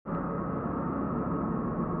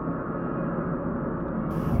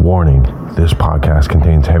Warning, this podcast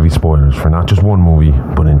contains heavy spoilers for not just one movie,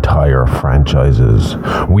 but entire franchises.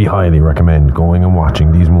 We highly recommend going and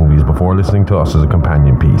watching these movies before listening to us as a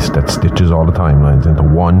companion piece that stitches all the timelines into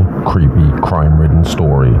one creepy, crime-ridden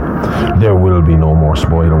story. There will be no more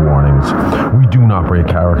spoiler warnings. We do not break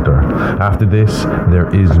character. After this, there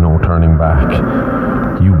is no turning back.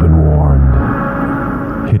 You've been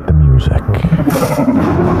warned. Hit the music.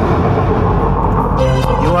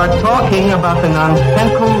 You are talking about the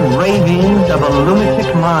nonsensical ravings of a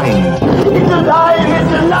lunatic mind. It's alive!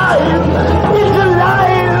 It's alive! It's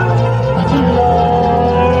alive!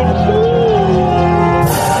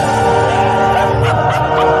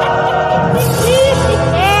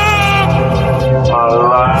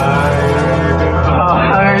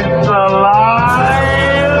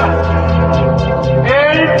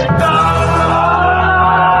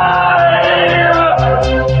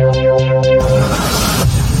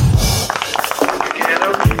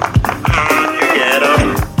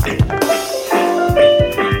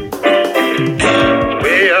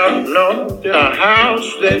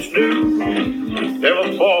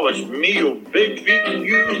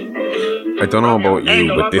 I don't know about you,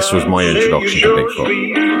 but this was my introduction to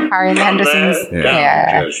Bigfoot. Harry and the Hendersons.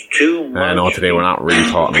 Yeah. I know today we're not really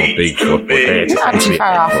talking about Bigfoot, but it's not too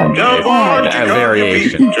far off from a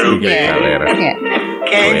variation. We'll get that later.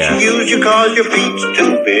 Can't you use your cause your feet's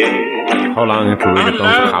too big? How long until we get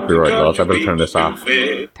done for copyright laws? I better turn this off.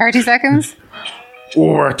 30 seconds?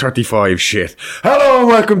 Or 35 shit. Hello and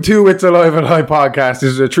welcome to It's Alive and High podcast.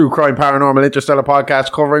 This is a true crime, paranormal, interstellar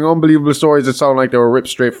podcast covering unbelievable stories that sound like they were ripped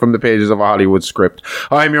straight from the pages of a Hollywood script.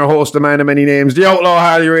 I'm your host, the man of many names, the outlaw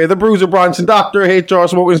Harley Ray, the bruiser Bronson, Dr. H.R.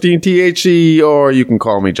 Smokenstein, THC, or you can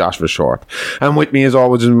call me Josh for short. And with me as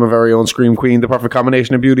always is my very own scream queen, the perfect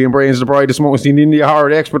combination of beauty and brains, the bride of Smokenstein, the India horror,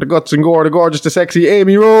 the expert, the guts and gore, the gorgeous, the sexy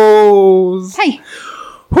Amy Rose. Hey.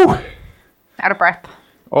 Whew. Out of breath.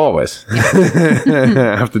 Always.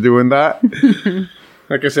 After doing that.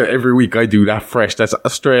 Like I said, every week I do that fresh. That's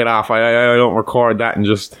straight off. I don't record that and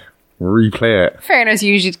just replay it. Fairness,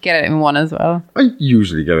 you usually get it in one as well. I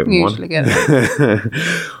usually get it in one. Get it.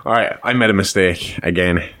 Alright, I made a mistake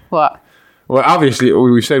again. What? Well, obviously,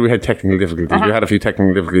 we said we had technical difficulties. We had a few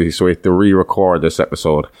technical difficulties, so we had to re-record this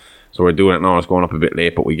episode. So we're doing it now. It's going up a bit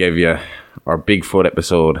late, but we gave you our Bigfoot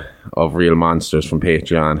episode of Real Monsters from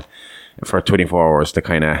Patreon for 24 hours to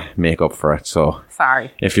kind of make up for it. So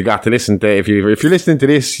sorry if you got to listen to if you're listening to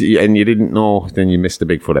this and you didn't know, then you missed the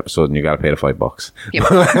Bigfoot episode and you got to pay the $5.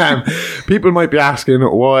 Yep. People might be asking,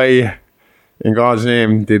 why in God's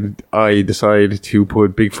name did I decide to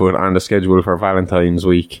put Bigfoot on the schedule for Valentine's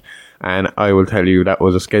week? And I will tell you that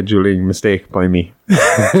was a scheduling mistake by me.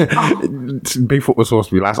 Bigfoot was supposed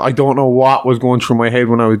to be last. I don't know what was going through my head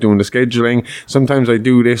when I was doing the scheduling. Sometimes I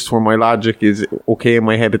do this where my logic is okay in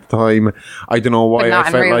my head at the time. I don't know why. But not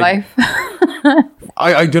I felt in real like life.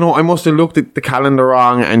 I don't know. I must have looked at the calendar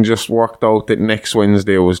wrong and just worked out that next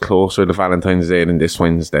Wednesday was closer to Valentine's Day than this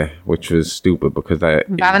Wednesday, which was stupid because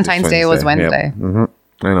Valentine's Day was Wednesday. Yep.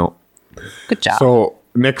 Mm-hmm. I know. Good job. So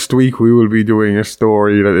next week we will be doing a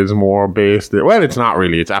story that is more based. Well, it's not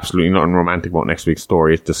really. It's absolutely nothing romantic about next week's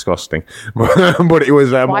story. It's disgusting. But it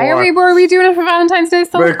was why were we doing it for Valentine's Day?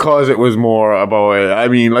 Because it was more about. I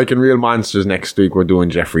mean, like in Real Monsters next week, we're doing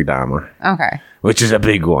Jeffrey Dahmer. Okay. Which is a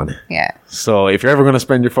big one. Yeah. So if you're ever going to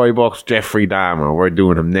spend your $5, Jeffrey Dahmer, we're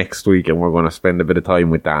doing him next week and we're going to spend a bit of time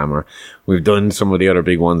with Dahmer. We've done some of the other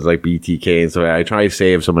big ones like BTK, so I try to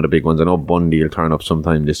save some of the big ones. I know Bundy will turn up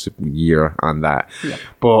sometime this year on that. Yeah.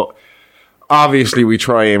 But obviously we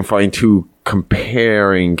try and find two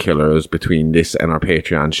comparing killers between this and our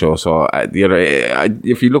Patreon show. So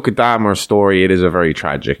if you look at Dahmer's story, it is a very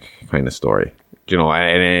tragic kind of story. You know,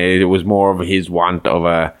 and it was more of his want of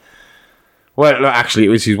a... Well, actually, it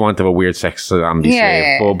was his want of a weird sex zombie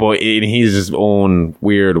slave. But in his own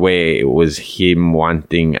weird way, it was him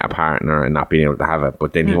wanting a partner and not being able to have it.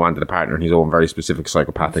 But then he wanted a partner in his own very specific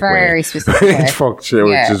psychopathic way. Very specific way. It's fucked shit,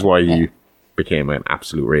 which is why he became an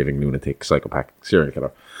absolute raving lunatic, psychopathic serial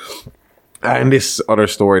killer. And this other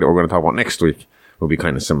story that we're going to talk about next week will be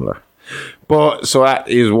kind of similar. But so that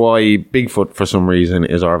is why Bigfoot, for some reason,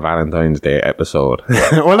 is our Valentine's Day episode.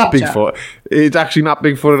 Well, not Bigfoot. It's actually not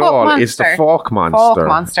Bigfoot at all. Monster. It's the Fouke monster. Fouke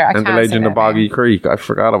monster. And the legend of Boggy Creek. I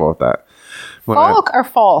forgot about that. Fouke or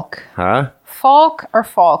Fouke? Huh? Fouke or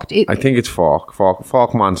Fouke? I think it's Fouke.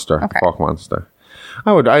 Fouke monster. Okay. Fouke monster.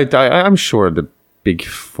 I'm sure the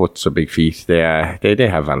Bigfoots or Big Feet, they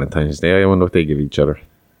have Valentine's Day. I wonder what they give each other.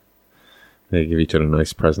 They give each other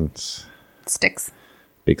nice presents. Sticks.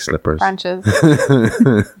 Big slippers. Branches.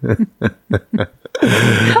 The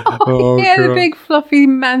big fluffy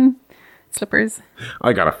man slippers.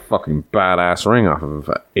 I got a fucking badass ring off of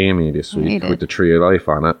Amy this week with the Tree of Life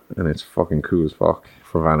on it, and it's fucking cool as fuck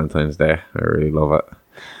for Valentine's Day. I really love it.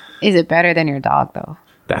 Is it better than your dog though?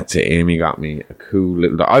 That's it. Amy got me a cool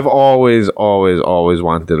little dog. I've always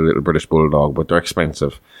wanted a little British bulldog, but they're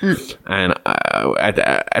expensive. And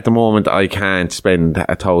at the moment, I can't spend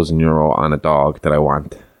 €1,000 on a dog that I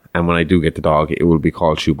want. And when I do get the dog, it will be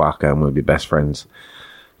called Chewbacca and we'll be best friends.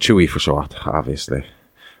 Chewy for short, obviously.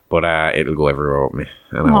 But it'll go everywhere with me.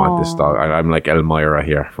 And I want this dog. I'm like Elmira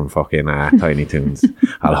here from fucking Tiny Toons.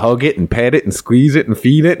 I'll hug it and pet it and squeeze it and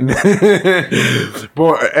feed it.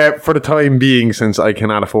 But for the time being, since I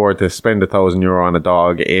cannot afford to spend €1,000 on a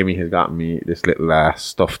dog, Amy has gotten me this little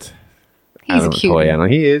stuffed toy.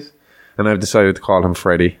 And he is. And I've decided to call him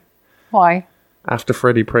Freddy. Why? After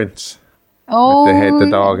Freddie Prinze. Oh, With the head, the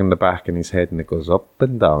dog in the back and his head, and it goes up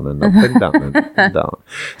and down and up and down and up and down.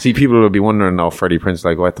 See, people will be wondering now, Freddie Prinze,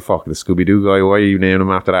 like, what the fuck, the Scooby-Doo guy, why are you naming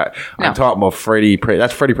him after that? No. I'm talking about Freddie Prinze.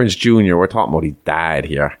 That's Freddie Prinze Jr. We're talking about his dad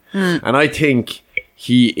here. And I think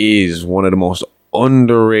he is one of the most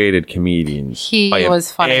underrated comedians I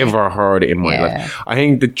have ever heard in my life. I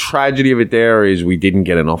think the tragedy of it there is we didn't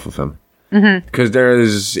get enough of him.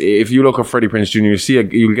 Because if you look at Freddie Prinze Jr.,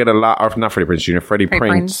 you'll get a lot, or not Freddie Prinze Jr., Freddie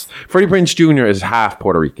Prinze. Freddie Prinze Jr. is half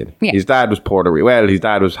Puerto Rican. Yeah. His dad was Puerto Rican. Well, his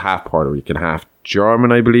dad was half Puerto Rican, half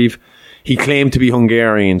German, I believe. He claimed to be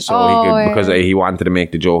Hungarian, so because he wanted to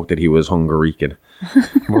make the joke that he was Hungarican.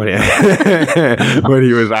 But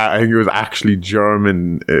he was, I think he was actually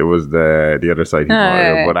German. It was the other side.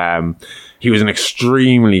 But he was an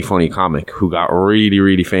extremely funny comic who got really,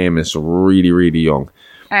 really famous, really, really young.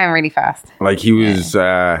 I'm really fast. Like he was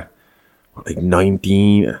like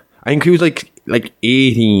 19. I think he was like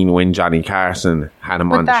 18 when Johnny Carson had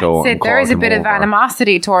him on the show. There is a bit of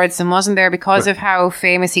animosity towards him, wasn't there, because of how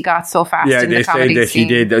famous he got so fast in the comedy scene. Yeah, they said that he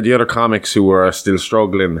did. The other comics who were still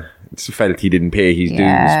struggling felt he didn't pay his dues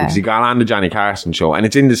because he got on the Johnny Carson show, and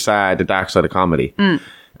it's in the dark side of comedy.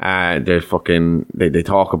 They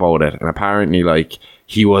talk about it, and apparently like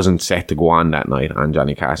he wasn't set to go on that night on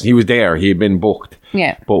Johnny Carson. He was there, he had been booked.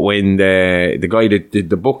 Yeah. But when the guy that did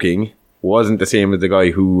the booking wasn't the same as the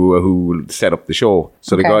guy who set up the show.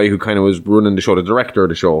 So the guy who kind of was running the show, the director of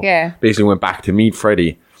the show, basically went back to meet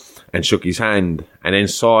Freddie and shook his hand and then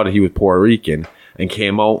saw that he was Puerto Rican and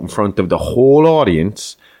came out in front of the whole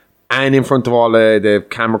audience and in front of all the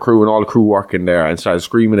camera crew and all the crew working there and started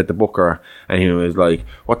screaming at the booker. And he was like,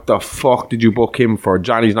 what the fuck did you book him for?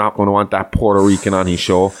 Johnny's not going to want that Puerto Rican on his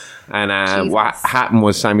show. And what happened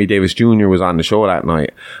was Sammy Davis Jr. was on the show that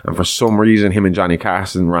night. And for some reason, him and Johnny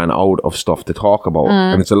Carson ran out of stuff to talk about.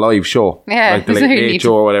 And it's a live show. Yeah. Like the Late Late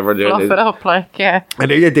Show or whatever. Fluff it up, like, yeah. And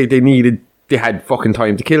they had fucking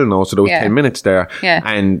time to kill now. So there was 10 minutes there. Yeah.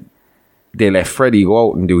 And they let Freddie go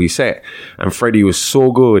out and do his set. And Freddie was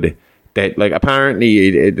so good that, like,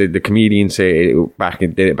 apparently the comedians say back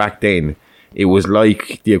then, it was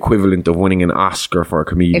like the equivalent of winning an Oscar for a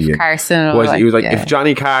comedian. If Carson it was like if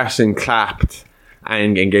Johnny Carson clapped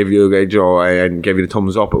and gave you and gave you the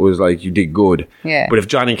thumbs up, it was like you did good. Yeah. But if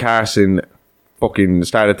Johnny Carson fucking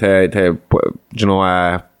started to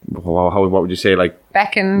what would you say, like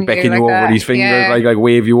beckon you like over that. These fingers, like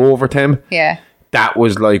wave you over to him. Yeah. That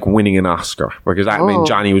was like winning an Oscar because that meant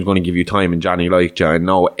Johnny was going to give you time and Johnny liked you and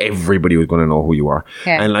now everybody was going to know who you were.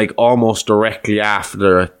 Yeah. And like almost directly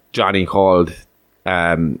after Johnny called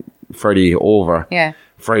Freddie over,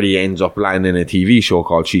 Freddie ends up landing a TV show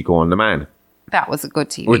called Chico and the Man. That was a good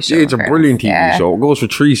TV show. It's a brilliant TV show. It goes for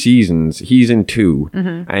 3 seasons. He's in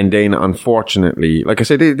 2. And then unfortunately, like I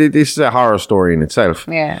said, this is a horror story in itself.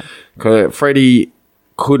 Yeah. Because Freddie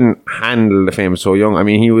couldn't handle the fame so young. I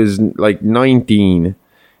mean, he was like 19.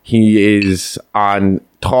 He is on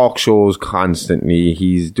talk shows constantly.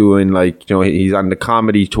 He's doing like, he's on the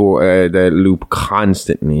comedy tour, the loop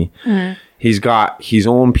constantly. He's got his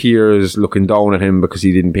own peers looking down at him because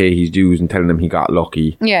he didn't pay his dues and telling him he got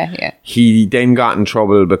lucky. Yeah. He then got in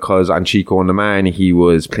trouble because on Chico and the Man, he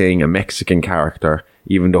was playing a Mexican character,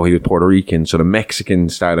 even though he was Puerto Rican. So the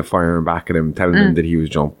Mexicans started firing back at him, telling him that he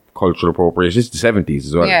was cultural appropriation. It's the 70s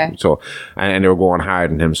as well. Yeah. So, and they were going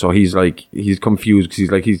hard on him. So he's confused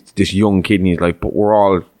because he's this young kid and he's like, but we're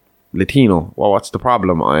all Latino. Well, what's the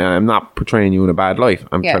problem? I'm not portraying you in a bad light.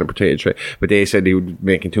 I'm trying to portray it. But they said he was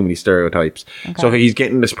making too many stereotypes. Okay. So he's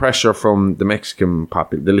getting this pressure from the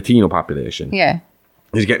the Latino population. Yeah.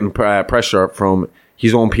 He's getting pressure from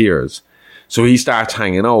his own peers. So he starts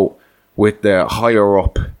hanging out with the higher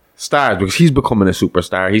up stars because he's becoming a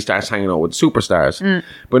superstar. He starts hanging out with superstars.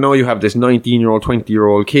 But now you have this 19-year-old,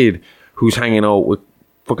 20-year-old kid who's hanging out with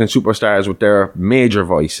fucking superstars with their major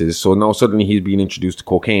vices. So now suddenly he's being introduced to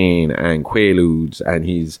cocaine and quaaludes, and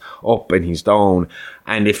he's up and he's down.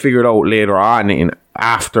 And they figured out later on,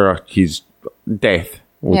 after his death,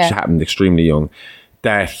 which happened extremely young,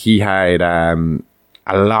 that he had a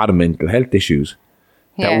lot of mental health issues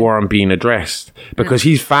that weren't being addressed. Because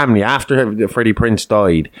his family, after Freddie Prinze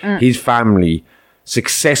died, his family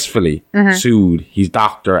successfully sued his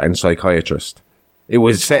doctor and psychiatrist. It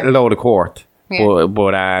was settled out of court,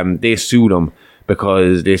 but they sued him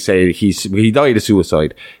because they said he died of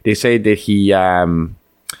suicide. They said that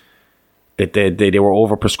that they were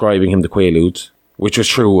overprescribing him the quaaludes, which was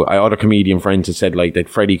true. Other comedian friends had said like that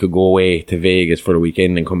Freddie could go away to Vegas for the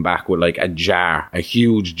weekend and come back with like a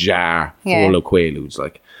huge jar full of quaaludes,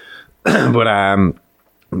 like. But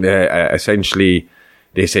essentially,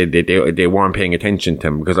 they said that they weren't paying attention to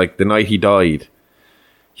him because like the night he died,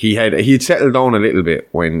 he'd settled down a little bit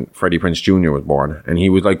when Freddie Prinze Jr. was born, and he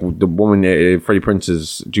was like the woman, Freddie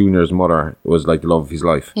Prinze's Jr.'s mother was like the love of his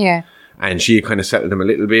life. Yeah, and she kind of settled him a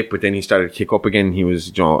little bit, but then he started to kick up again. He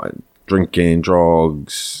was, drinking,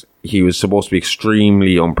 drugs. He was supposed to be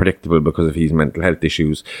extremely unpredictable because of his mental health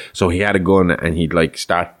issues. So he had a gun, and he'd like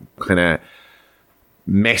start kind of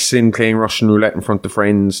messing, playing Russian roulette in front of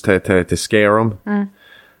friends to scare him.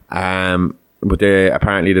 But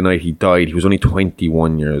apparently the night he died, he was only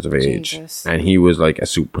 21 years of age. Jesus. And he was like a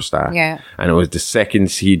superstar. Yeah. And it was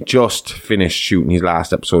he just finished shooting his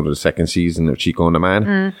last episode of the second season of Chico and the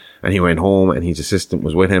Man. And he went home and his assistant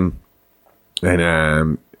was with him.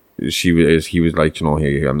 And he was like,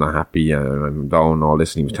 hey, I'm not happy, I'm down and all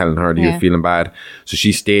this. And he was telling her that he was feeling bad. So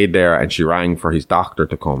she stayed there and she rang for his doctor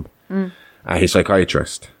to come. His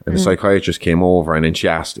psychiatrist. And the psychiatrist came over and then she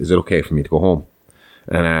asked, is it okay for me to go home?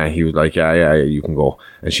 And he was like, yeah, you can go.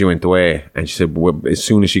 And she went away and she said, as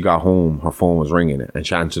soon as she got home, her phone was ringing and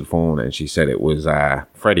she answered the phone and she said it was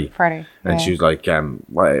Freddie. And she was like,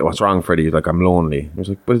 what's wrong, Freddie? He was like, I'm lonely. He was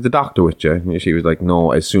like, but is the doctor with you? And she was like,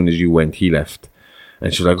 no, as soon as you went, he left.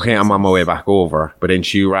 And she was like, okay, I'm on my way back over. But then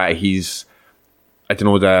he's, I don't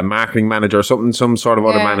know, the marketing manager or something, some sort of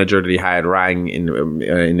other manager that he had rang in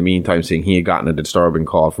the meantime saying he had gotten a disturbing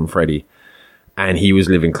call from Freddie. And he was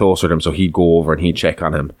living closer to him, so he'd go over and he'd check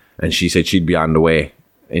on him. And she said she'd be on the way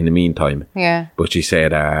in the meantime. Yeah. But she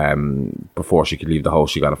said before she could leave the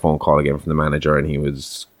house, she got a phone call again from the manager, and he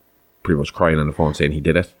was pretty much crying on the phone saying he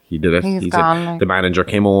did it. He gone, said the manager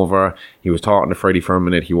came over, he was talking to Freddie for a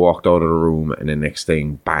minute, he walked out of the room, and the next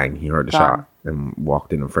thing, bang, he heard the shot and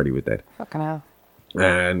walked in and Freddie was dead. Fucking hell.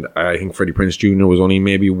 And I think Freddie Prinze Jr. was only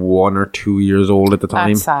maybe 1 or 2 years old at the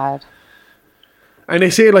time. That's sad. And they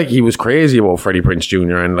say like he was crazy about Freddie Prinze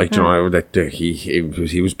Jr. and like that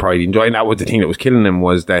he was probably enjoying. That was the thing that was killing him,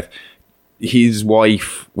 was that his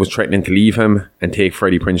wife was threatening to leave him and take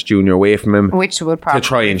Freddie Prinze Jr. away from him, which would probably to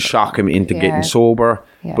try and shock him into getting sober.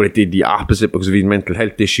 But it did the opposite because of his mental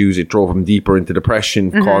health issues. It drove him deeper into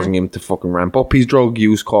depression, causing him to fucking ramp up his drug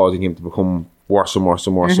use, causing him to become worse and worse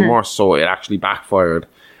and worse and worse. So it actually backfired.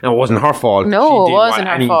 And it wasn't her fault. No, she it wasn't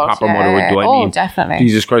her fault. Proper mother would do. I mean, definitely.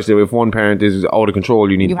 Jesus Christ, if one parent is out of control,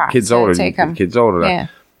 you need kids out of that. Yeah.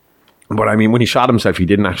 But I mean, when he shot himself, he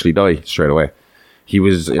didn't actually die straight away. He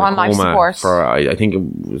was in a coma for, I think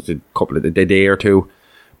it was a day or two.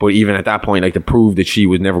 But even at that point, like, to prove that she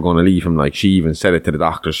was never going to leave him, like, she even said it to the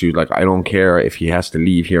doctor. She was like, I don't care if he has to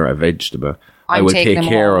leave here a vegetable. I will take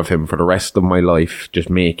care of him for the rest of my life. Just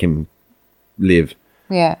make him live.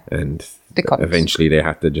 Yeah. And eventually they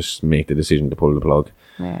had to just make the decision to pull the plug.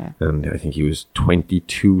 Yeah. And I think he was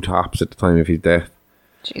 22 tops at the time of his death.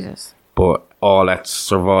 Jesus. But all that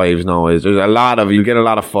survives now is you'll get a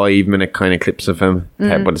lot of 5-minute kind of clips of him,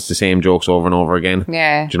 but it's the same jokes over and over again.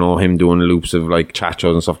 Yeah. Do you know, him doing loops of like chat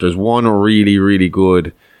shows and stuff. There's one really, really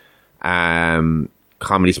good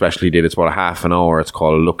comedy special he did. It's about a half an hour. It's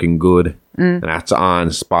called Looking Good. And that's on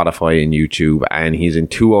Spotify and YouTube. And he's in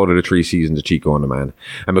 2 out of the 3 seasons of Chico and the Man.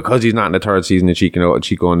 And because he's not in the 3rd season of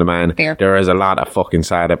Chico and the Man, there is a lot of fucking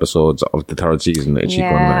sad episodes of the 3rd season of Chico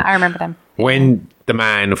and the Man. I remember them. When the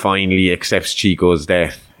man finally accepts Chico's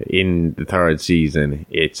death in the 3rd season,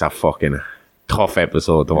 it's a fucking tough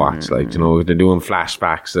episode to watch. Like, you know, they're doing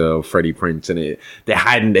flashbacks of Freddie Prinze, and they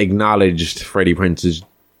hadn't acknowledged Freddie Prinze's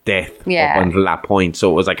death up until that point. So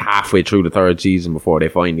it was like halfway through the 3rd season before they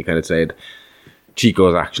finally kind of said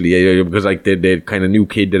Chico's actually, because like the kind of new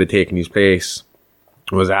kid that had taken his place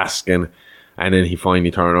was asking, and then he finally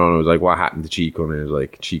turned on and was like, what happened to Chico? And it was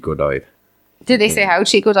like, Chico died. Did they say how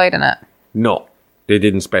Chico died in it? No, they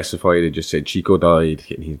didn't specify. They just said Chico died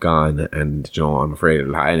and he's gone, and you know, I'm afraid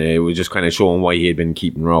and it was just kind of showing why he had been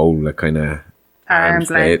keeping Raoul like kind of arms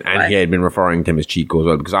length, and he had been referring to him as Chico as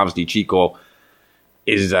well, because obviously Chico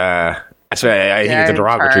is I think it's a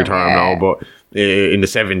derogatory term now, but in the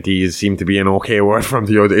 70s seemed to be an okay word from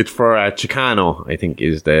the other. It's for Chicano, I think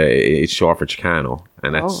it's short for Chicano,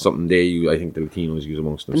 and that's something I think the Latinos use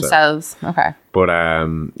amongst themselves. Okay. But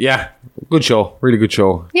yeah, good show, really good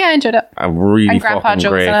show. Yeah, I enjoyed it. A really fucking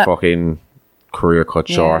great fucking career cut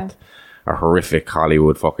short. A horrific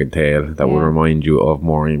Hollywood fucking tale that would remind you of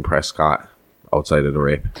Maureen Prescott outside of the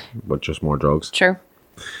rape, but just more drugs. True.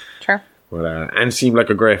 But and seemed like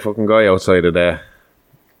a great fucking guy outside of the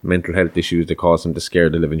mental health issues that caused him to scare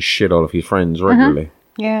the living shit out of his friends regularly.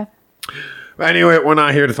 Yeah. Anyway, we're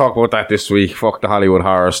not here to talk about that this week. Fuck the Hollywood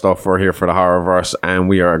horror stuff. We're here for the horrorverse, and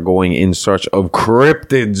we are going in search of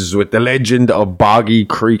cryptids with the legend of Boggy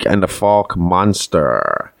Creek and the Fouke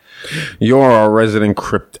monster. You're our resident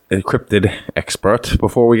cryptid expert.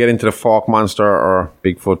 Before we get into the Fouke monster or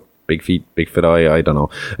Bigfoot, Big feet, Bigfoot eye, I don't know.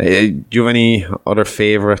 Do you have any other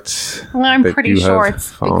favourites? Well, I'm pretty sure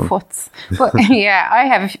it's Bigfoots. But yeah, I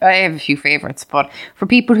have a few favourites. But for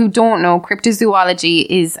people who don't know, cryptozoology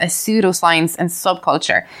is a pseudoscience and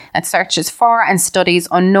subculture that searches for and studies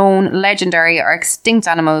unknown, legendary or extinct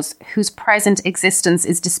animals whose present existence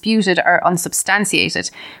is disputed or unsubstantiated,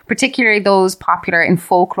 particularly those popular in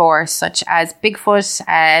folklore such as Bigfoot,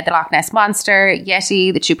 the Loch Ness Monster,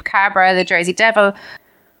 Yeti, the Chupacabra, the Jersey Devil,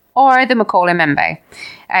 or the Macaulay Membe.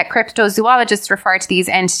 Cryptozoologists refer to these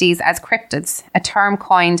entities as cryptids, a term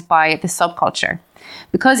coined by the subculture.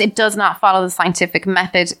 Because it does not follow the scientific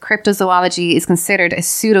method, cryptozoology is considered a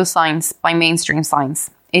pseudoscience by mainstream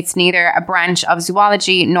science. It's neither a branch of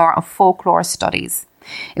zoology nor of folklore studies.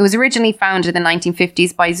 It was originally founded in the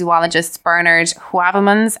 1950s by zoologists Bernard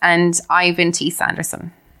Heuvelmans and Ivan T.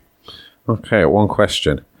 Sanderson. Okay, one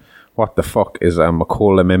question. What the fuck is a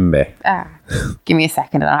Macaulay Membe? Give me a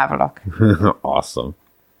second and I'll have a look. Awesome.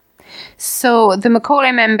 So the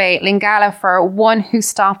Macaulay Membe, Lingala for one who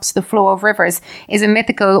stops the flow of rivers, is a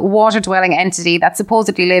mythical water-dwelling entity that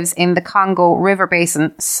supposedly lives in the Congo River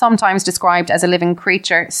Basin, sometimes described as a living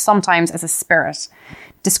creature, sometimes as a spirit.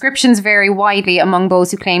 Descriptions vary widely among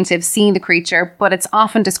those who claim to have seen the creature, but it's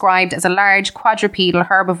often described as a large quadrupedal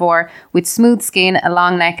herbivore with smooth skin, a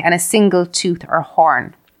long neck, and a single tooth or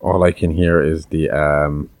horn. All I can hear is the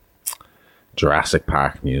Jurassic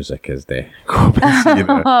Park music as they go up and see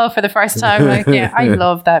that. Oh, for the first time. I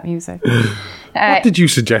love that music. What did you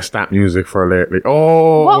suggest that music for lately?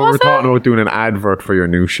 Oh, we were talking about doing an advert for your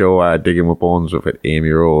new show, Digging with Bones with Amy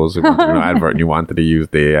Rose. We wanted to do an advert and you wanted to use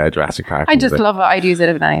the Jurassic Park music. I just love it. I'd use it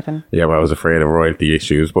if anything. Yeah, but I was afraid of royalty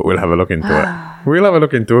issues, but we'll have a look into it. We'll have a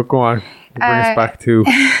look into it. Go on. Bring us back to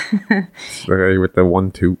with the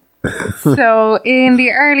 1-2. So in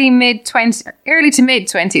the early to mid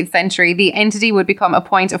 20th century, the entity would become a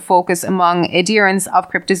point of focus among adherents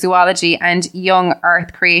of cryptozoology and young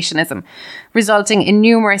earth creationism, resulting in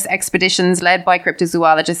numerous expeditions led by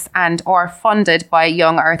cryptozoologists and or funded by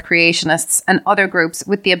young earth creationists and other groups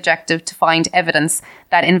with the objective to find evidence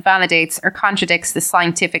that invalidates or contradicts the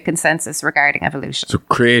scientific consensus regarding evolution. So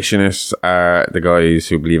creationists are the guys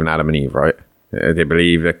who believe in Adam and Eve, right? They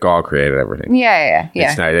believe that God created everything. Yeah.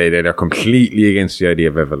 It's not, they're completely against the idea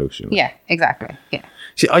of evolution. Yeah, exactly. Yeah.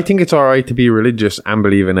 See, I think it's all right to be religious and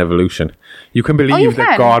believe in evolution. You can believe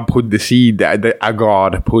that God put the seed,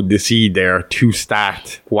 God put the seed there to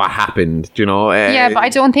start what happened. Do you know? Yeah, but I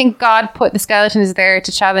don't think God put the skeletons there to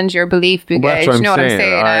challenge your belief. Because, that's what you know I'm what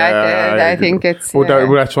saying. I'm saying? I think it's.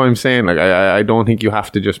 Well, that's what I'm saying. Like, I don't think you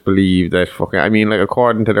have to just believe that. I mean, like,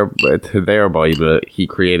 according to their Bible, He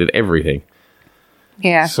created everything.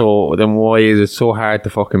 Yeah. So then why is it so hard to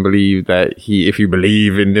fucking believe that if you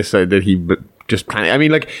believe in this, that He just planted? I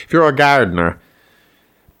mean, like, if you're a gardener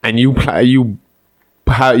and you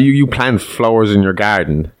plant flowers in your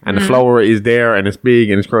garden and the flower is there and it's big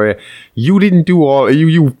and it's great, you didn't do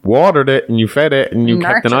you watered it and you fed it and you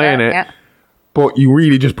kept an eye on it. Yeah. But you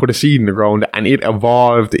really just put a seed in the ground and it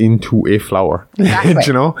evolved into a flower. Exactly.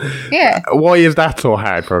 You know? Yeah. Why is that so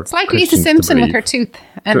hard for It's like Lisa Simpson with her tooth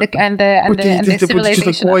and the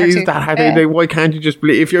civilization why of her is tooth. that hard? Yeah. Why can't you just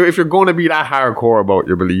believe? If you're going to be that hardcore about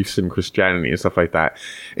your beliefs in Christianity and stuff like that,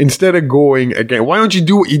 instead of going again, why don't you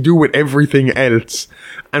do what you do with everything else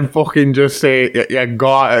and fucking just say, yeah,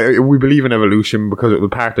 God, we believe in evolution because it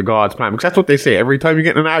was part of God's plan. Because that's what they say every time you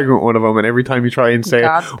get in an argument with one of them, and every time you try and say,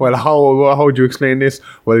 well, how would you explain this?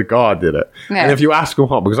 Well, God did it. Yeah. And if you ask them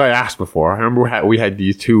what, because I asked before, I remember we had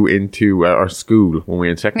these two into our school when we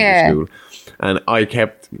were in secondary school, and I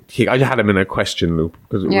just had him in a question loop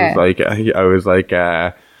because it was like, I was like,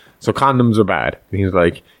 so condoms are bad. And he was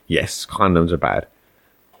like, yes, condoms are bad.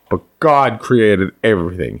 But God created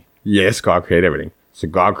everything. Yes, God created everything. So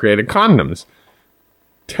God created condoms.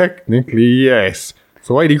 Technically, yes.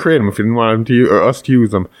 So why did he create them if he didn't want him to us to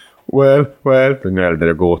use them? Well, then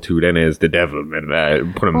their go-to then is the devil.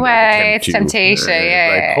 And put them there it's temptation,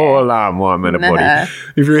 yeah. Like, hold on 1 minute, buddy.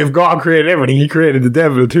 If God created everything, he created the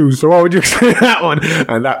devil too. So why would you say that one?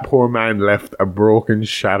 And that poor man left a broken,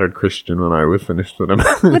 shattered Christian when I was finished with him.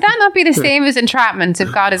 Would that not be the same as entrapment if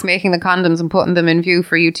God is making the condoms and putting them in view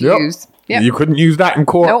for you to use? Yep. You couldn't use that in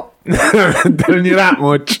court. Nope. I'm telling you that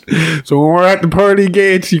much. So when we're at the pearly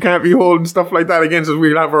gates, you can't be holding stuff like that against us.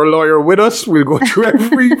 We'll have our lawyer with us. We'll go through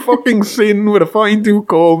every fucking sin with a fine-tooth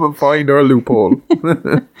comb and find our loophole.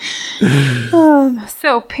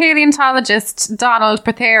 So paleontologist Donald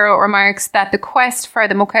Prothero remarks that the quest for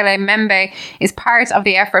the Mokele Membe is part of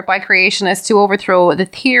the effort by creationists to overthrow the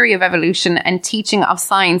theory of evolution and teaching of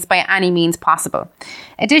science by any means possible.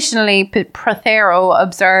 Additionally, Prothero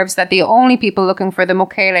observes that the only people looking for the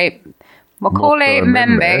Mokele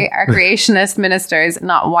Membe are creationist ministers,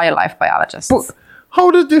 not wildlife biologists. But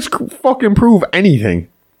how does this fucking prove anything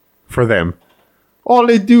for them? All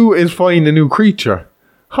they do is find a new creature.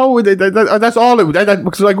 How would they? That's all it.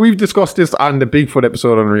 Because like we've discussed this on the Bigfoot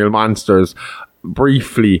episode on Real Monsters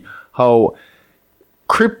briefly, how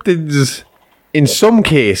cryptids in some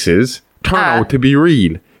cases turn out to be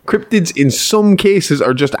real. Cryptids in some cases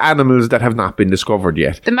are just animals that have not been discovered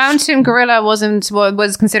yet. The mountain gorilla was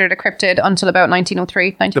considered a cryptid until about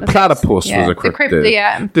 1903. The platypus was a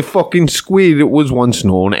cryptid. The fucking squid was once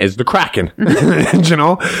known as the kraken. You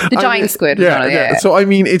know, the giant squid. Yeah. So I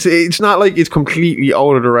mean, it's not like it's completely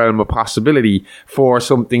out of the realm of possibility for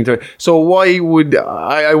something to. So why would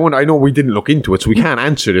I wonder? I know we didn't look into it, so we can't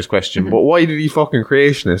answer this question. But why did these fucking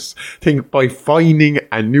creationists think by finding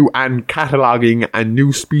a new and cataloging a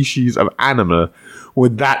new species of animal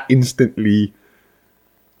would that instantly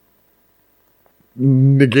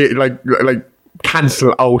negate, like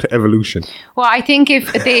cancel out evolution? Well, I think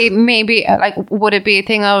if they maybe would it be a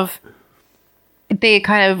thing of they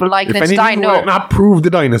kind of liken it to dinosaurs? Would it not prove the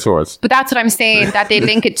dinosaurs? But that's what I'm saying, that they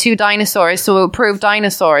link it to dinosaurs, so it would prove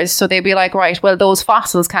dinosaurs. So they'd be like, right, well, those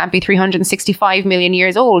fossils can't be 365 million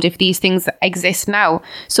years old if these things exist now.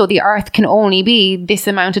 So the Earth can only be this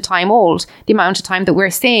amount of time old, the amount of time that we're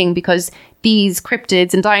saying, because these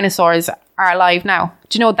cryptids and dinosaurs are alive now.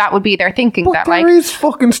 Do you know, that would be their thinking? But there is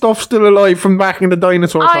fucking stuff still alive from back in the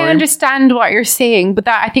dinosaur time. I understand what you're saying, but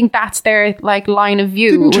I think that's their line of view.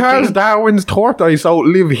 Didn't Charles Darwin's tortoise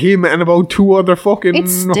outlive him and about two other fucking...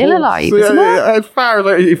 It's still alive, isn't it? As far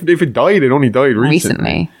as if it died, it only died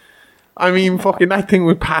recently. I mean, fucking that thing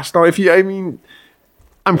was passed on.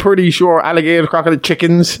 I'm pretty sure alligators, crocodiles,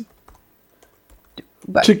 chickens...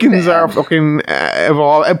 But chickens are fucking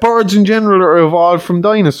evolved. Birds in general are evolved from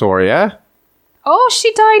dinosaur, yeah? Oh,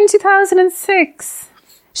 she died in 2006.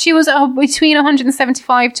 She was between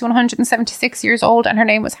 175 to 176 years old, and her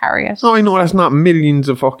name was Harriet. Oh, I know that's not millions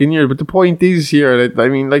of fucking years, but the point is here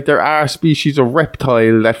that, there are species of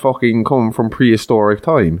reptile that fucking come from prehistoric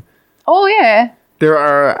time. Oh, yeah. There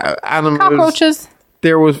are animals. Cockroaches.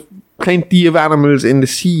 There was plenty of animals in the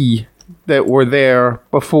sea that were there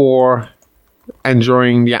before and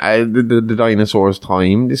during the dinosaurs'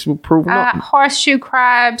 time. This will prove nothing. Horseshoe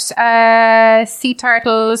crabs, sea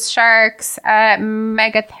turtles, sharks,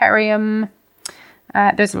 megatherium.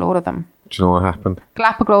 There's a load of them. Do you know what happened?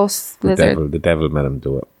 Galapagos lizard. The devil made him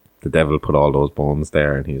do it. The devil put all those bones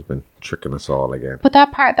there, and he's been tricking us all again. But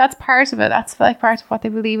that's part of it. That's part of what they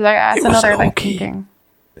believe. That's another thinking.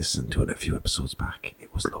 Listen to it a few episodes back.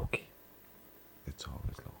 It was Loki. It's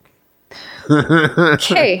always Loki.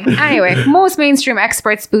 Okay, anyway, most mainstream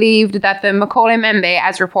experts believed that the Mokele Membe,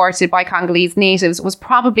 as reported by Congolese natives, was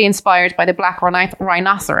probably inspired by the black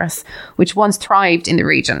rhinoceros, which once thrived in the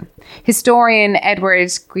region. Historian Edward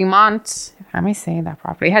Guimont, am I saying that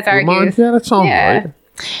properly, has argued... Yeah, that sounds right.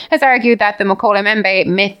 Has argued that the Mokele Membe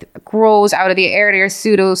myth grows out of the earlier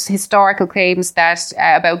pseudo-historical claims that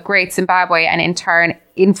about Great Zimbabwe, and in turn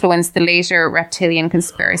influenced the later reptilian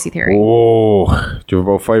conspiracy theory. Oh, do you have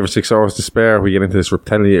about 5 or 6 hours to spare? We get into this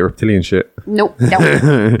reptilian shit. Nope.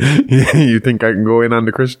 You think I can go in on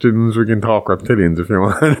the Christians? We can talk reptilians if you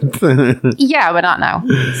want. Yeah, but not now.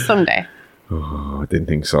 Someday. Oh, I didn't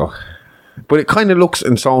think so. But it kind of looks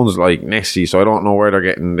and sounds like Nessie, so I don't know where they're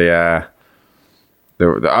getting the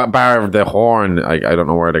bar of the horn. I don't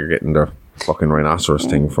know where they're getting their fucking rhinoceros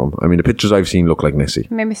thing from. I mean, the pictures I've seen look like Nessie.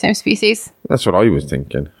 Maybe same species. That's what I was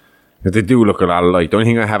thinking. But they do look a lot alike. The only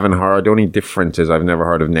thing I haven't heard, the only difference is I've never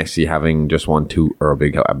heard of Nessie having just one toot or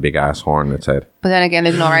a big ass horn that's head. But then again,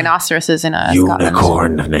 there's no rhinoceroses in Unicorn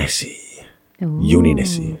Scotland. Nessie. Uni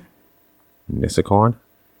Nessie. Nessicorn?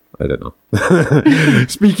 I don't know.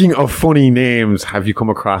 Speaking of funny names, have you come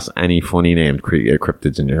across any funny named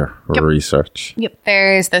cryptids in your research? Yep.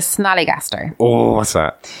 There's the Snallygaster. Oh, what's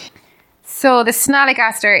that? So the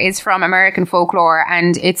Snallygaster is from American folklore,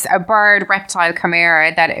 and it's a bird reptile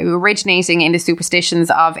chimera that originating in the superstitions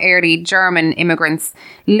of early German immigrants,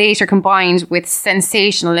 later combined with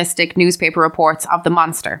sensationalistic newspaper reports of the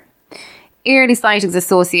monster. Early sightings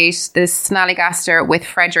associate the Snallygaster with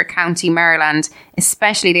Frederick County, Maryland,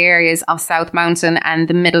 especially the areas of South Mountain and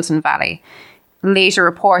the Middleton Valley. Later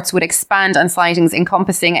reports would expand on sightings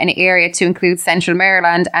encompassing an area to include central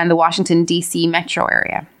Maryland and the Washington, D.C. metro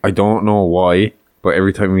area. I don't know why, but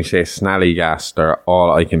every time we say Snallygaster,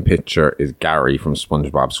 all I can picture is Gary from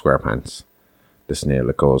SpongeBob SquarePants. The snail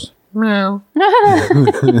that goes, meow.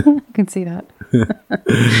 I can see that.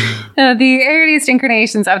 The earliest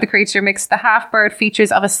incarnations of the creature mixed the half-bird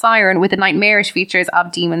features of a siren with the nightmarish features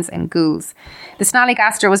of demons and ghouls. The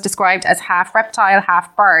Snallygaster was described as half reptile,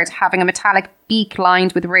 half bird, having a metallic beak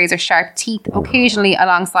lined with razor-sharp teeth, occasionally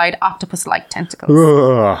alongside octopus-like tentacles.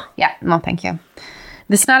 Ugh. Yeah, no thank you.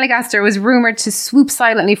 The Snallygaster was rumoured to swoop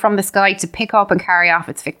silently from the sky to pick up and carry off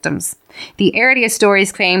its victims. The earliest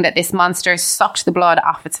stories claim that this monster sucked the blood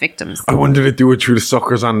off its victims. I wonder to do it through the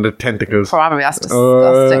suckers on the tentacles. Probably, that's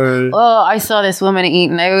disgusting. I saw this woman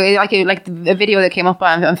eating like a video that came up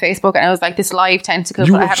on Facebook, and it was like this live tentacle.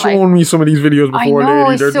 You have shown me some of these videos before, I know,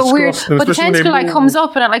 lady. They're it's so weird. disgusting. But the tentacle like comes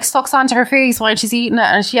up and it like sucks onto her face while she's eating it,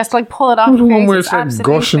 and she has to like pull it off. The one where it's like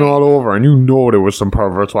gushing all over, and you know there was some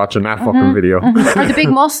perverts watching that fucking video. Or the big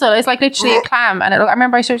muscle, it's like literally a clam, and I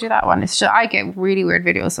remember I showed you that one. It's just, I get really weird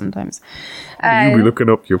videos sometimes. You be looking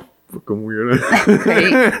up, you fucking weirdo.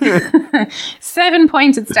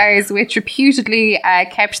 7-pointed stars, which reputedly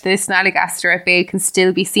kept the Snallygaster at bay, can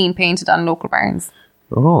still be seen painted on local barns.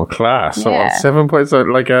 Oh, class. Yeah. So 7 points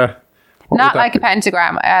are like a... Not like a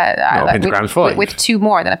pentagram. No, a pentagram's fine. With 2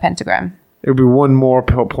 more than a pentagram. It would be 1 more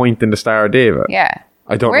point than the Star of David. Yeah.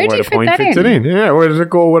 I don't Where know do where you the fit point that fits in? it in. Yeah, where does it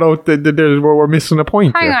go without where we're missing a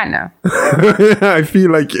point? Hang on now. I feel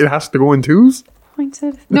like it has to go in 2s.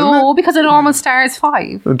 Pointed? No, because a normal star is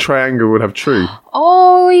 5. A triangle would have 3.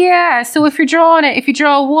 Oh yeah. So if you're drawing it, if you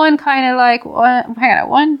draw one kind of like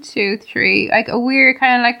 1, 2, 3, like a weird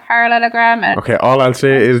kind of like parallelogram. Okay, all I'll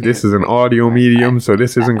say is this is an audio medium, so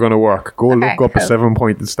this isn't going to work. Go look up a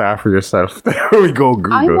 7-pointed star for yourself. There we go,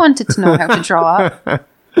 Google. I wanted to know how to draw.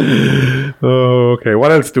 Oh, okay.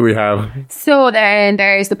 What else do we have? So then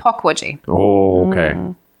there's the Pukwudgie. Oh, okay.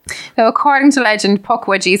 So according to legend,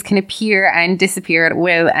 Pukwudgies can appear and disappear at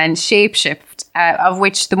will and shapeshift, of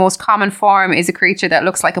which the most common form is a creature that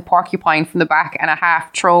looks like a porcupine from the back and a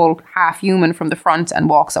half troll, half human from the front and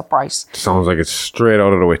walks upright. Sounds like it's straight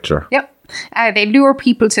out of The Witcher. Yep. They lure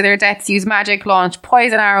people to their deaths, use magic, launch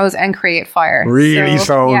poison arrows, and create fire. Really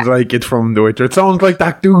sounds like it's from The Witcher. It sounds like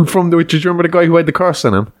that dude from The Witcher. Do you remember the guy who had the curse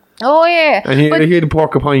on him? Oh, yeah. And he had the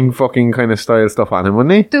porcupine fucking kind of style stuff on him,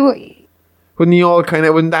 wouldn't he? Wouldn't he all kind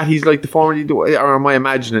of, wouldn't that he's like the former, or am I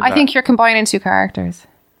imagining that? I think you're combining 2 characters.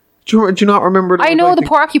 Do you not remember? I know the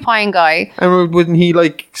porcupine guy. And wasn't he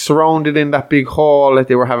like surrounded in that big hall that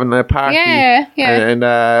they were having a party? Yeah. And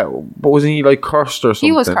but wasn't he like cursed or something?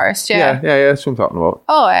 He was cursed, yeah. Yeah, that's what I'm talking about.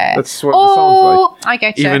 Oh, that's what it sounds like. I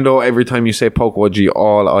get you. Even though every time you say Pukwudgie,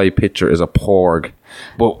 all I picture is a porg.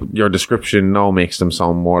 But your description now makes them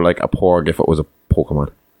sound more like a porg if it was a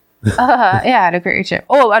Pokemon. Yeah, I'd agree with you.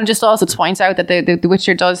 Oh, and just also to point out that the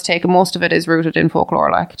Witcher does take, most of it is rooted in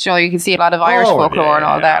folklore. Like, you know, you can see a lot of Irish folklore and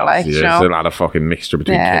all that. Like, you know, there's a lot of fucking mixture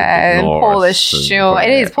between Celtic and Polish. And, you know,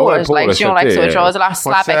 it is Polish. Like, you know, like so it draws a lot of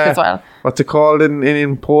Slavic as well. What's it called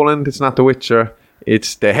in Poland? It's not the Witcher.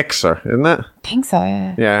 It's the Hexer, isn't it? I think so.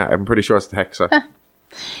 Yeah. Yeah, I'm pretty sure it's the Hexer.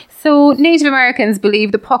 So Native Americans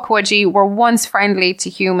believe the Pukwudgie were once friendly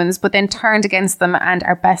to humans, but then turned against them and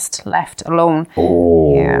are best left alone.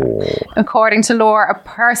 Oh. Yeah. According to lore, a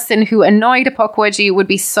person who annoyed a Pukwudgie would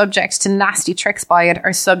be subject to nasty tricks by it,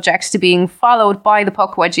 or subject to being followed by the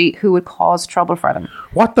Pukwudgie who would cause trouble for them.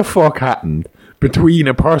 What the fuck happened between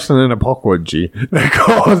a person and a Pukwudgie that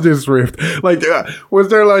caused this rift? Like, was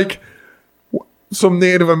there like some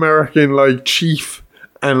Native American like chief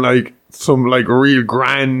and like some like real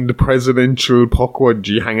grand presidential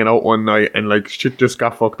Pukwudgie hanging out one night, and like shit just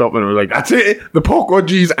got fucked up, and it was like, that's it, the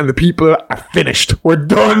Pukwudgies and the people are finished, we're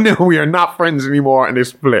done, we are not friends anymore, and they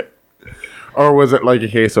split? Or was it like a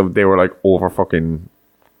case of they were like over fucking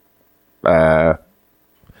well,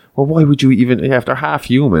 why would you even, if they're half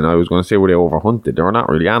human, I was going to say, were they over hunted? They were not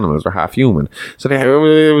really animals, they're half human, so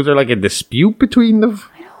was there like a dispute between them?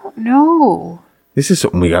 I don't know. This is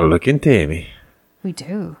something we gotta look into, Amy. We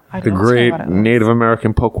do. The great Native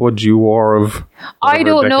American Pukwudgie War of... I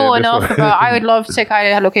don't know enough about... I would love to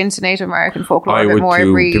kind of look into Native American folklore a bit more. I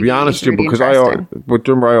would too, to be honest with you, because but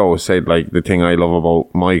remember I always said, like, the thing I love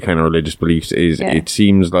about my kind of religious beliefs is it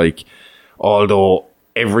seems like, although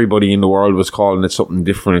everybody in the world was calling it something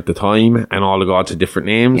different at the time, and all the gods had different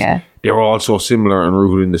names, they were all so similar and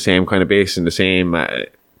rooted in the same kind of base, in the same...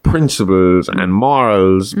 principles and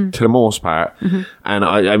morals to the most part. And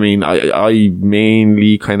I mean I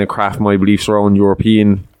mainly kind of craft my beliefs around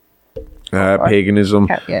European paganism,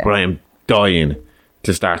 but I am dying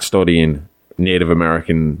to start studying Native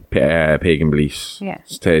American pagan beliefs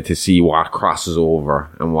to see what crosses over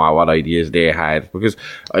and what ideas they had, because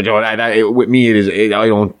with me I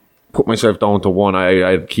don't put myself down to one.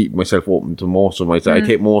 I keep myself open to most of my I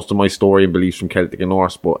take most of my story and beliefs from Celtic and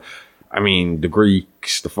Norse, but I mean, the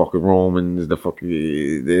Greeks, the fucking Romans,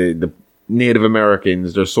 the Native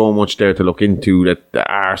Americans, there's so much there to look into that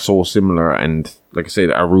are so similar, and like I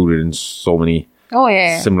said, are rooted in so many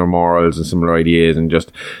similar morals and similar ideas, and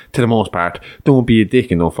just, to the most part, don't be a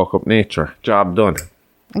dick and don't fuck up nature. Job done.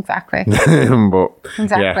 Exactly.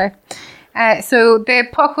 Exactly. So the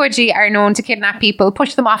Pukwudgie are known to kidnap people,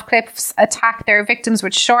 push them off cliffs, attack their victims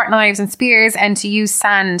with short knives and spears, and to use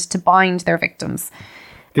sand to bind their victims.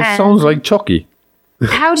 This sounds like Chucky.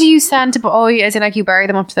 How do you sand to... as in like you bury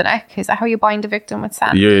them up to the neck? Is that how you bind a victim with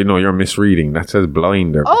sand? Yeah, no, you're misreading. That says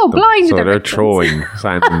blind their victim. Blind so their they're victims. throwing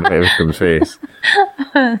sand in the victim's face.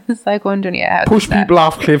 It's like wondering, how push people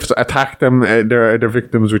off cliffs, attack them, their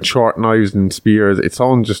victims with short knives and spears. It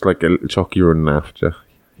sounds just like a Chucky running after you.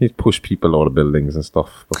 He's pushed people out of buildings and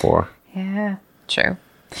stuff before. Yeah, true.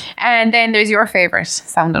 And then there's your favourite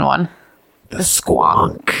sounding one. The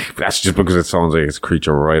squonk. That's just because it sounds like it's a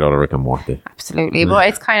creature right out of Rick and Morty. Absolutely, but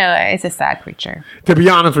it's kind of it's a sad creature. To be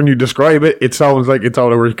honest, when you describe it, it sounds like it's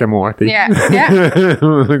out of Rick and Morty. Yeah.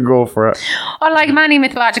 Go for it. Unlike many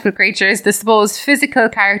mythological creatures, the supposed physical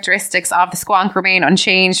characteristics of the squonk remain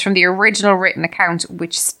unchanged from the original written account,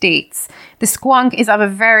 which states the squonk is of a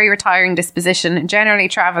very retiring disposition, generally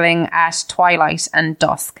travelling at twilight and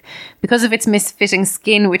dusk. Because of its misfitting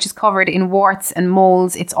skin, which is covered in warts and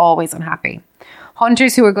moles, it's always unhappy.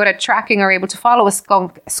 Hunters who are good at tracking are able to follow a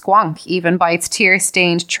squonk even by its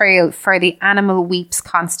tear-stained trail, for the animal weeps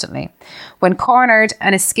constantly. When cornered,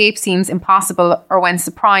 an escape seems impossible, or when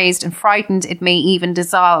surprised and frightened, it may even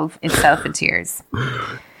dissolve itself in tears.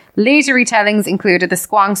 Later retellings included the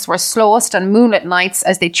squonks were slowest on moonlit nights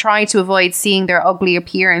as they tried to avoid seeing their ugly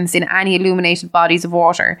appearance in any illuminated bodies of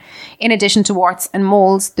water. In addition to warts and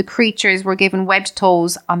moles, the creatures were given webbed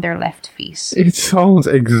toes on their left feet. It sounds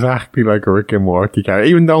exactly like a Rick and Morty character,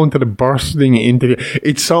 even down to the bursting into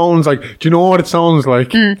it sounds like, do you know what it sounds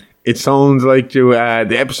like? It sounds like the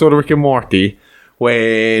episode of Rick and Morty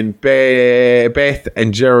when Beth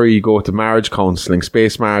and Jerry go to marriage counselling,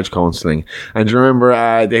 space marriage counselling. And do you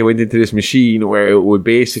remember they went into this machine where it would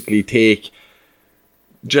basically take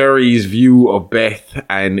Jerry's view of Beth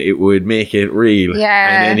and it would make it real.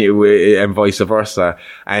 Yeah. And then it would, and vice versa.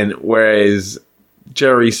 And whereas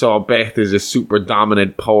Jerry saw Beth as a super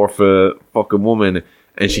dominant, powerful fucking woman,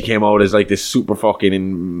 and she came out as like this super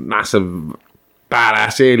fucking massive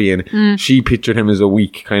badass alien, she pictured him as a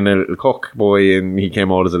weak kind of little cock boy, and he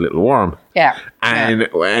came out as a little worm. Yeah. And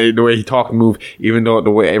the way he talked and moved, even though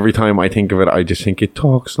the way every time I think of it, I just think it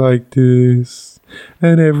talks like this,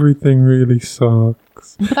 and everything really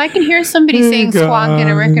sucks. But I can hear somebody saying squonk in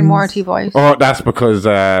a Rick and Morty voice. Oh, that's because of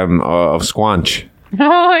Squanch.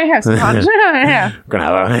 Oh, yeah, squonch. Yeah.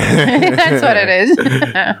 That's what it is.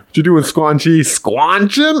 What you doing, Squanchy?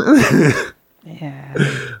 Squanching? Yeah.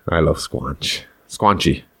 I love Squanch.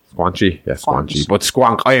 Squanchy. Yeah, Squanchy. Squanch. But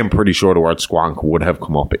squonk, I am pretty sure the word squonk would have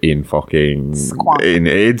come up in fucking... Squonk.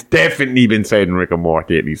 It's definitely been said in Rick and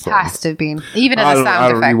Morty at least. Has to have been. Even as a sound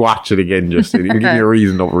I'll effect. rewatch it again. Just give me a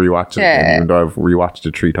reason to rewatch it again, even though I've rewatched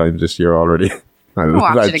it 3 times this year already. I love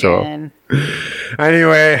Watch that it show. again.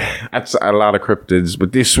 Anyway, that's a lot of cryptids.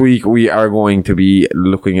 But this week we are going to be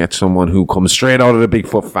looking at someone who comes straight out of the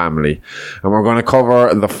Bigfoot family. And we're going to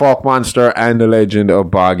cover the Fouke monster and the legend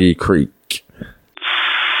of Boggy Creek.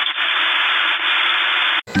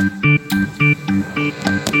 Patreon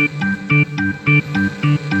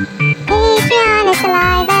is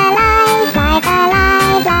alive, alive, live,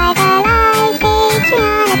 alive, live, alive.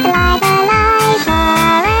 Patreon is alive, alive,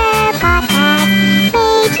 horror podcast.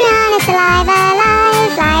 Patreon is alive,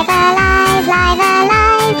 alive, live, alive, live,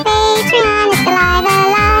 alive. Patreon is alive,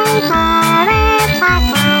 alive, horror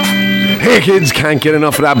podcast. Hey kids, can't get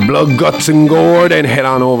enough of that blood, guts and gore? Then head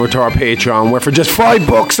on over to our Patreon, where for just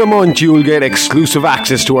 $5 a month you'll get exclusive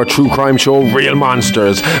access to our true crime show Real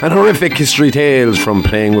Monsters and horrific history tales from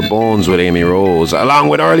Playing with Bones with Amy Rose, along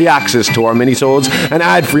with early access to our minisodes and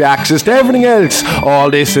ad-free access to everything else. All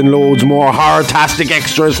this and loads more horror-tastic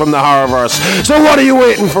extras from the Horrorverse. So what are you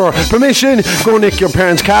waiting for? Permission? Go nick your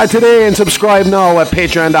parents' card today and subscribe now at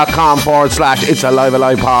patreon.com/It's Alive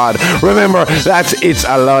Alive Pod. Remember, that's It's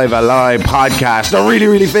Alive Alive Podcast, a really,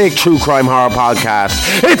 really fake true crime horror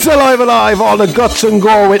podcast. It's Alive Alive, all the guts and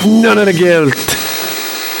gore with none of the guilt.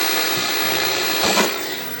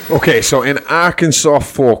 Okay, so in Arkansas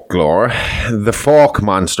folklore, the Fouke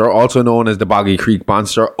monster, also known as the Boggy Creek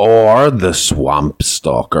monster or the Swamp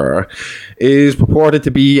Stalker, is purported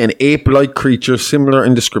to be an ape-like creature similar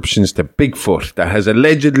in descriptions to Bigfoot that has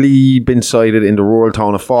allegedly been sighted in the rural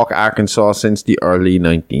town of Fouke, Arkansas since the early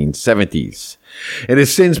 1970s. It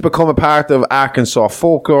has since become a part of Arkansas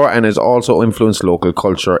folklore and has also influenced local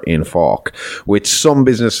culture in Fouke, with some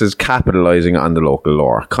businesses capitalizing on the local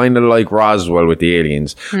lore. Kind of like Roswell with the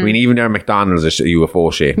aliens. I mean, even their McDonald's is a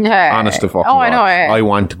UFO shape. Yeah. Honest to fucking I know. God. I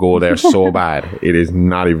want to go there so bad. It is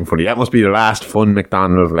not even funny. That must be the last fun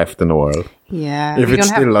McDonald's left in the world. Yeah. If we it's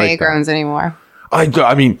don't have still like playgrounds anymore.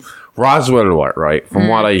 I mean, Roswell, right? From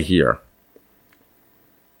what I hear,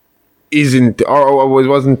 wasn't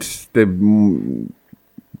the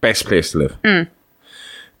best place to live.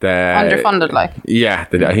 Underfunded, like. Yeah,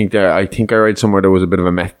 I think I read somewhere there was a bit of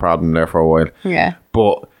a meth problem there for a while. Yeah.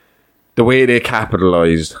 But the way they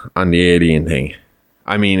capitalized on the alien thing,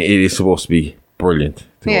 I mean, it is supposed to be brilliant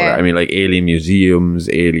to go there. I mean, like alien museums,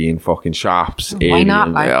 alien fucking shops. Why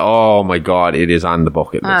not? Like? Oh my God, it is on the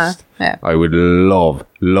bucket list. Yeah. I would love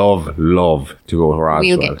to go to Roswell.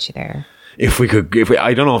 We'll get you there. If we,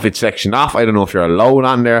 I don't know if it's sectioned off. I don't know if you're allowed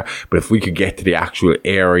on there. But if we could get to the actual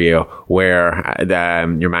area where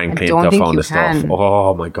your man claimed to have found the stuff.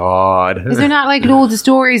 Oh my God! Is there not like loads of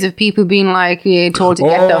stories of people being like told to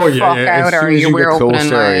get the fuck out, or we're opening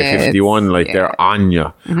to Area 51, they're on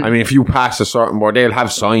you. I mean, if you pass a certain border, they'll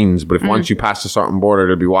have signs. But if once you pass a certain border,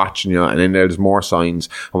 they'll be watching you, and then there's more signs.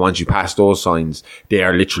 And once you pass those signs, they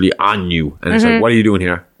are literally on you. And it's like, what are you doing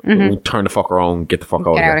here? Turn the fuck around, get the fuck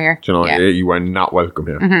out of here. Do you know, you are not welcome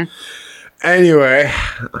here. Anyway,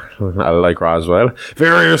 I like Roswell.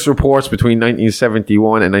 Various reports between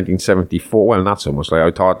 1971 and 1974. Well, not so much. Like I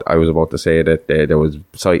thought I was about to say that there was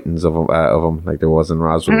sightings of them, like there was in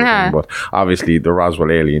Roswell. But obviously, the Roswell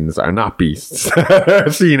aliens are not beasts.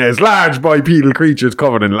 They're seen as large bipedal creatures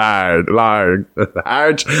covered in large,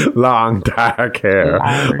 long, dark hair.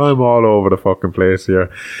 I'm all over the fucking place here.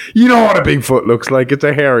 You know what a Bigfoot looks like? It's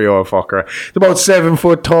a hairy old fucker. It's about 7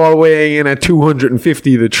 foot tall, weighing in at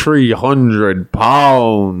 250 to 300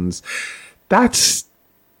 pounds. That's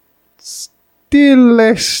still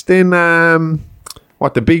less than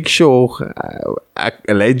what the Big Show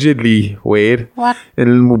allegedly weighed. What?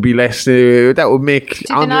 And would be less. That would make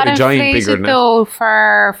Andre the Giant bigger than though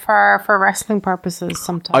for wrestling purposes.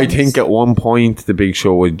 Sometimes I think at one point the Big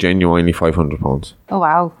Show was genuinely 500 pounds. Oh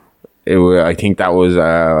wow. I think that was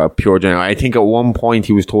pure genuine. I think at one point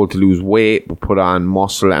he was told to lose weight but put on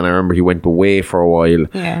muscle, and I remember he went away for a while.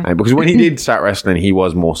 Yeah. Because when he did start wrestling, he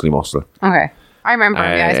was mostly muscle. Okay. I remember.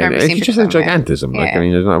 I remember seeing he just had gigantism. Like, I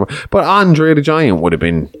mean, there's not, but Andre the Giant would have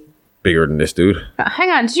been bigger than this dude. Hang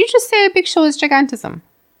on, did you just say Big Show is gigantism?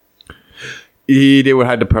 They would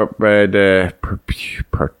have the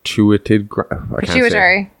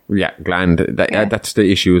pituitary. Yeah, gland. That's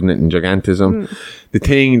the issue, isn't it? In gigantism.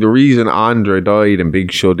 The reason Andre died and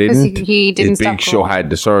Big Show didn't, he didn't. Big Show had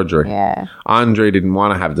the surgery. Yeah. Andre didn't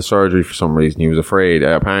want to have the surgery for some reason. He was afraid.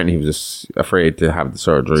 Apparently, he was just afraid to have the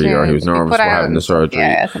surgery, or he was nervous for having the surgery.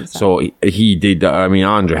 Yeah, I think so. He did. I mean,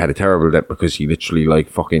 Andre had a terrible death because he literally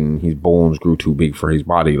his bones grew too big for his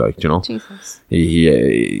body. Jesus.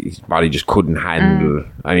 His body just couldn't handle.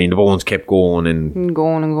 I mean, the bones kept going and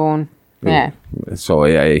going. Yeah. So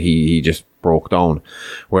he just broke down.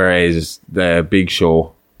 Whereas the Big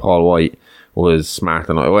Show, Paul White, was smart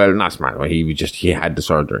enough. Well, not smart enough. He had the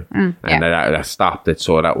surgery, and that stopped it.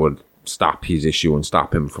 So that would stop his issue and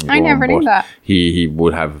stop him from. I never knew that. He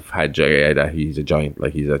would have had he's a giant,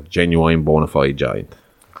 like he's a genuine bona fide giant.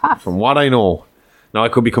 Class. From what I know. Now, I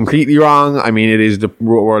could be completely wrong. I mean, it is the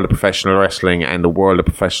world of professional wrestling, and the world of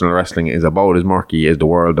professional wrestling is about as murky as the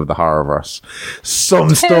world of the Horrorverse.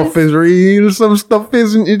 Some stuff is real, some stuff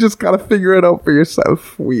isn't. You just gotta figure it out for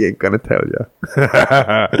yourself. We ain't gonna tell you.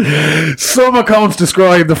 Some accounts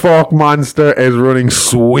describe the Fouke monster as running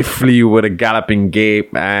swiftly with a galloping gait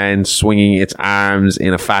and swinging its arms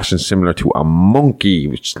in a fashion similar to a monkey,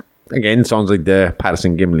 which Again, sounds like the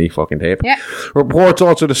Patterson Gimli fucking tape. Yeah. Reports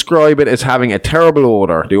also describe it as having a terrible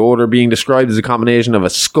odour. The odour being described as a combination of a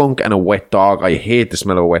skunk and a wet dog. I hate the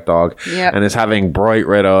smell of a wet dog. Yeah. And it's having bright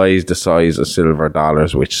red eyes the size of silver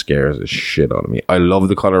dollars, which scares the shit out of me. I love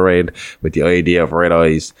the colour red, with the idea of red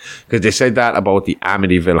eyes. Because they said that about the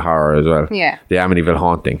Amityville horror as well. Yeah. The Amityville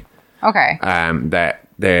haunting. Okay. That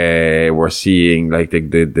they were seeing, like,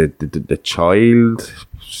 the child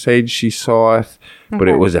said she saw it. But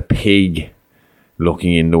it was a pig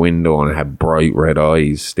looking in the window and it had bright red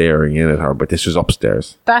eyes staring in at her. But this was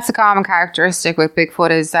upstairs. That's a common characteristic with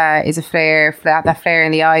Bigfoot is a flare, that flare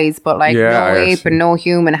in the eyes. But like no ape and no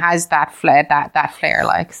human has that flare, that flare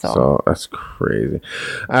like. So that's crazy.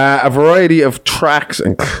 A variety of tracks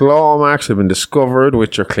and claw marks have been discovered,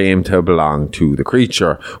 which are claimed to belong to the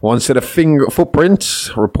creature. One set of footprints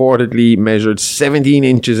reportedly measured 17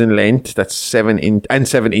 inches in length. That's 7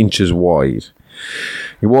 inches wide.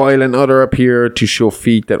 While another appeared to show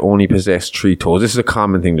feet that only possessed 3 toes. This is a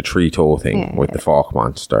common thing, the 3-toe thing with the Fouke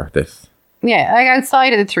monster. Yeah, like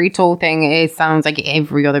outside of the 3-toe thing, it sounds like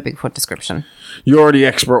every other Bigfoot description. You're the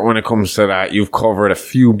expert when it comes to that. You've covered a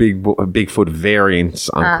few Bigfoot variants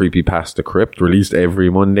on Creepypasta Crypt, released every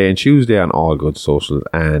Monday and Tuesday on all good social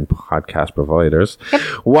and podcast providers. Yep.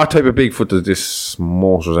 What type of Bigfoot does this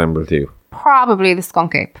most resemble to? Probably the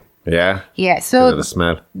skunk ape. Yeah? Yeah, so... the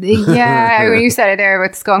smell. Yeah, when you said it there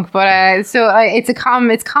about the skunk. But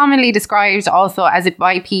it's commonly described also as a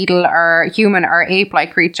bipedal or human or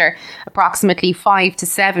ape-like creature, approximately 5 to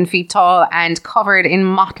 7 feet tall and covered in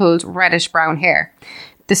mottled reddish-brown hair.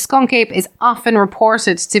 The skunk ape is often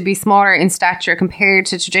reported to be smaller in stature compared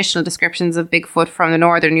to traditional descriptions of Bigfoot from the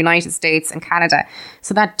northern United States and Canada.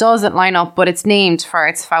 So that doesn't line up, but it's named for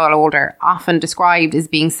its foul odour, often described as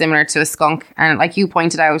being similar to a skunk. And like you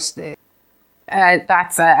pointed out,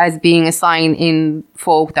 that's as being a sign in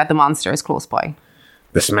folk that the monster is close by.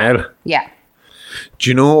 The smell? Yeah. Do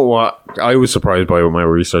you know what I was surprised by with my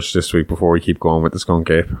research this week before we keep going with the skunk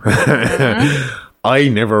ape? I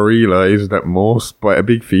never realised that most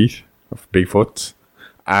Bigfoot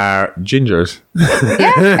are gingers.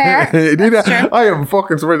 Yeah, fair. That's true. I am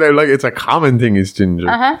fucking surprised. Like, it's a common thing is ginger.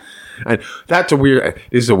 And this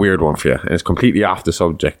is a weird one for you. And it's completely off the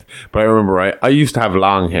subject. But I remember I used to have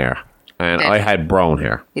long hair. And I had brown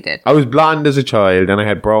hair. You did. I was blonde as a child and I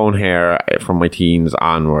had brown hair from my teens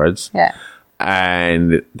onwards. Yeah.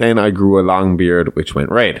 And then I grew a long beard, which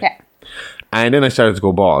went red. Yeah. And then I started to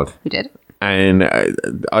go bald. You did. And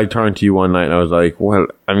I turned to you one night and I was like, well,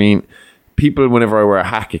 I mean, people, whenever I wear a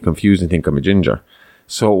hat, get confused and think I'm a ginger.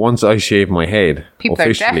 So once I shave my head, people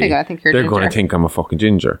are definitely going to think you're a ginger. They're going to think I'm a fucking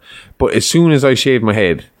ginger. But as soon as I shaved my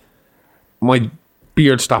head, my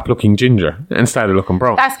beard stopped looking ginger and started looking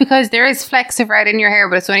brown. That's because there is flecks of red in your hair,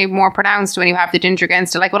 but it's only more pronounced when you have the ginger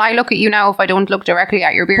against it. Like when I look at you now, if I don't look directly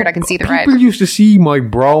at your beard, I can see the red. People used to see my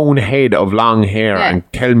brown head of long hair and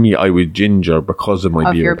tell me I was ginger because of my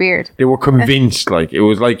beard. Of your beard. They were convinced, like, it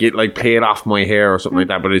was like it like played off my hair or something like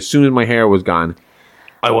that. But as soon as my hair was gone,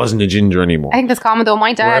 I wasn't a ginger anymore. I think that's common though.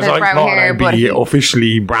 My dad has brown hair, but I'd be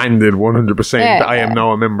officially branded 100%. Yeah, I am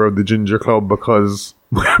now a member of the ginger club because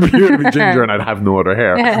my beard would be ginger and I'd have no other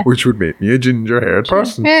hair, which would make me a ginger-haired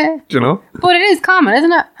person. Yeah. Do you know? But it is common,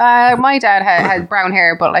 isn't it? My dad had brown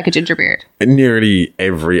hair, but like a ginger beard. Nearly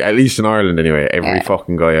every, at least in Ireland anyway, every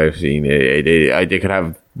fucking guy I've seen, they could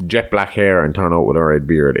have jet black hair and turn out with a red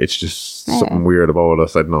beard. It's just something weird about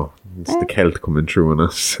us. I don't know. It's the Celt coming through in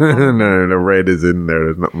us. No, the red is in there.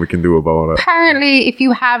 There's nothing we can do about it. Apparently, if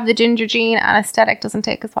you have the ginger gene, anesthetic doesn't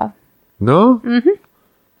take as well. No? Mm-hmm.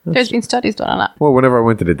 There's been studies done on that. Well, whenever I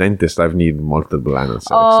went to the dentist, I've needed multiple anesthetics.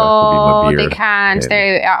 Oh, that could be my beard. they can't.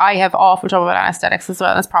 I have awful trouble with anesthetics as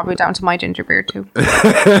well. It's probably down to my ginger beard too.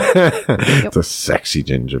 It's a sexy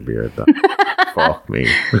ginger beard, though. Fuck me.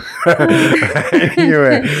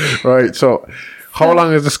 Anyway, right, so how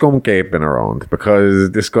long has the skunk ape been around?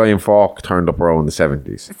 Because this guy in Fouke turned up around the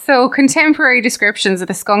 70s. So contemporary descriptions of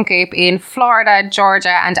the skunk ape in Florida,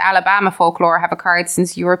 Georgia and Alabama folklore have occurred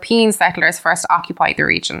since European settlers first occupied the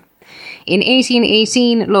region. In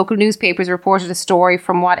 1818, local newspapers reported a story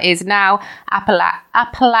from what is now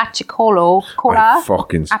Apalachicola. I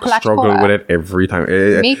fucking struggle with it every time.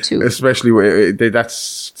 Me too. Especially,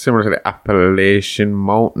 that's similar to the Appalachian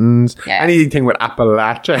Mountains. Yeah. Anything with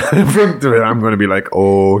Appalachia in front of it, I'm going to be like,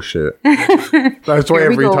 oh shit. That's why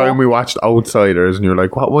every time we watched Outsiders and you're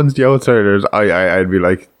like, what one's the Outsiders? I'd be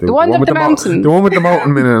like, the one with the mountain. The one with the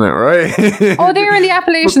mountain men in it, right? Oh, they were in the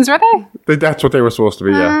Appalachians, were they? That's what they were supposed to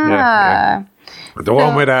be, yeah. The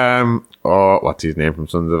one with, what's his name from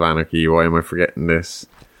Sons of Anarchy? Why am I forgetting this?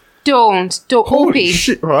 Don't. Holy Opie.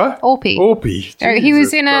 shit, what? Opie. Opie. He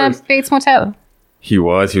was Jesus in Christ. Bates Motel. He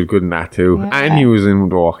was good in that too. Yeah. And he was in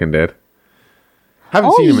The Walking Dead.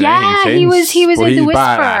 Haven't Oh, seen him in yeah, anything he since, was but in The he's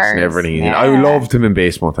badass and Whisperers. everything. Yeah. I loved him in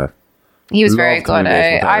Bates Motel. He was very Loved him in good.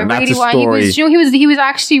 Bates Motel. I And that's really a want. story- He was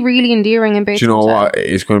actually really endearing in Bates Do you know Motel. what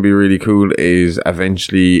is going to be really cool is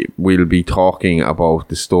eventually we'll be talking about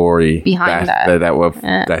the story Behind that.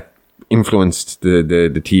 that influeed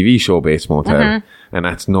the TV show Bates Motel, and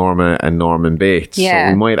that's Norma and Norman Bates. Yeah.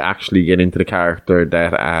 So we might actually get into the character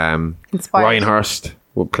that Inspired. Ryan Hurst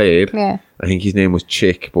played. Yeah. I think his name was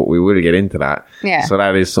Chick, but we will get into that. Yeah. So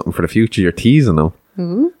that is something for the future. You're teasing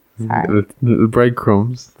them. Sorry. Little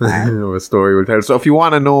breadcrumbs of a story we'll tell. So if you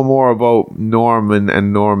want to know more about Norma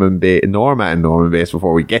and Norman Bates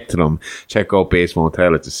before we get to them, check out Bates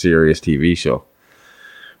Motel. It's a serious TV show.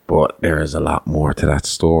 But there is a lot more to that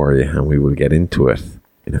story, and we will get into it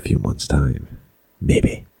in a few months' time.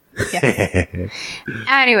 Maybe.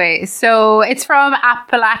 Anyway, so it's from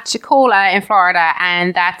Apalachicola in Florida,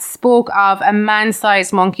 and that spoke of a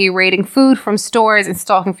man-sized monkey raiding food from stores and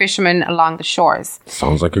stalking fishermen along the shores.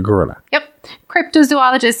 Sounds like a gorilla. Yep.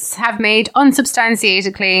 Cryptozoologists have made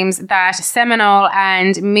unsubstantiated claims that Seminole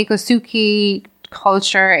and Miccosukee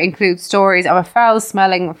culture includes stories of a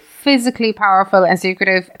foul-smelling, physically powerful and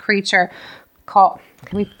secretive creature called...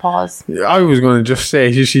 Can we pause? I was going to just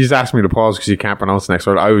say, she's asked me to pause because you can't pronounce the next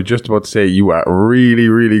word. I was just about to say, you are really,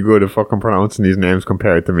 really good at fucking pronouncing these names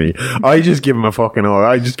compared to me. I just give them a fucking all.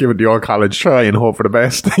 I just give it the all college try and hope for the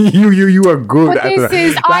best. you are good But at this that.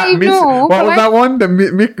 is, I know. What was that one? The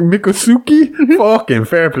Miccosukee? Fucking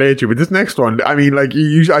fair play to you. But this next one, I mean, like,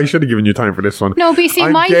 I should have given you time for this one. No, but you see,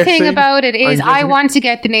 I'm my thing guessing- about it is I'm I guessing- want to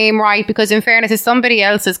get the name right because, in fairness, it's somebody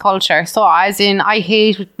else's culture. So, as in, I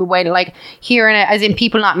hate when, like, hearing it, as in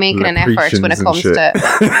people not making an effort when it Leprechauns and comes shit.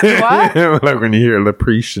 to what? Like when you hear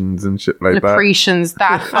Leprechauns and shit like that. Leprechauns,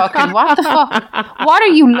 that fucking what the fuck? What are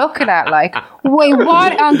you looking at? Like, wait,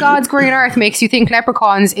 what on God's green earth makes you think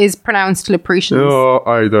leprechauns is pronounced leprechauns? Oh,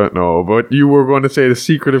 I don't know, but you were going to say the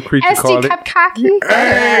secretive creature called it. Esty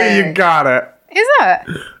Hey, you got it. Is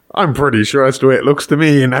it? I'm pretty sure that's the way it looks to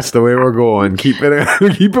me, and that's the way we're going. Keep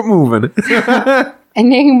it moving. A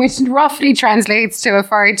name which roughly translates to a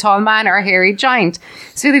very tall man or a hairy giant.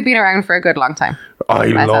 So they've been around for a good long time. I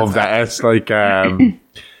That love sounds that. It's like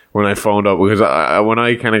when I found out, because when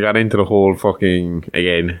I kind of got into the whole fucking,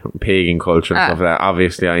 again, pagan culture and stuff like that,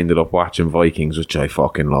 obviously I ended up watching Vikings, which I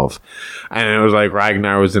fucking love. And it was like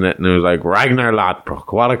Ragnar was in it, and it was like Ragnar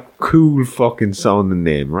Lothbrok. What a cool fucking sounding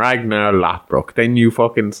name. Ragnar Lothbrok. Then you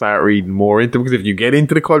fucking start reading more into it, because if you get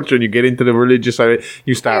into the culture and you get into the religious side of it,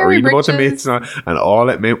 you start Hairy reading about the breeches. myths, and all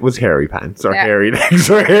it meant was hairy pants, or Yeah. hairy legs,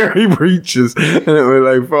 or hairy breeches. And it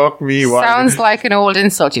was like, fuck me. What Sounds like an old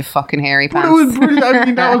insult, you fucking hairy but pants. it was brilliant. I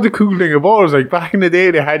mean, that was the cool thing about it. Was like back in the day,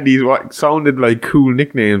 they had these what sounded like cool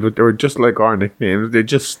nicknames, but they were just like our nicknames. They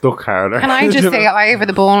just stuck harder. Can I just say, Ivor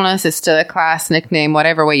the Boneless is still a class nickname,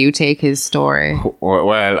 whatever way you take his story.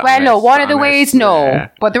 Well, No, one of the ways, no. yeah.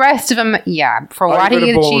 But the rest of them, yeah. For what Ivor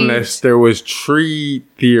he the achieved. Boneless, there was 3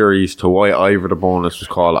 theories to why Ivor the Boneless was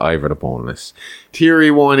called Ivor the Boneless. Theory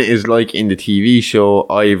 1 is like in the TV show,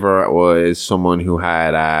 Ivor was someone who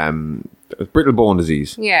had brittle bone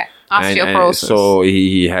disease. Yeah, And, osteoporosis. so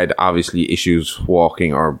he had obviously issues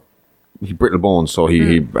walking, or he brittle bones, so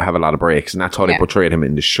he have a lot of breaks, and that's how they Yeah. portrayed him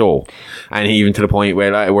in the show. And even to the point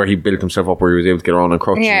where he built himself up, where he was able to get around on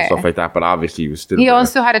crutches Yeah. and stuff like that. But obviously, he was still. He there.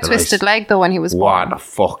 also had a And twisted I- leg, though, when he was born. What a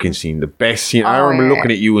fucking scene! The best scene. I Oh, remember yeah.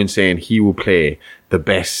 looking at you and saying he will play the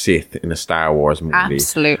best Sith in a Star Wars movie.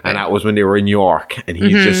 Absolutely. And that was when they were in York, and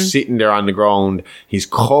he's just sitting there on the ground. He's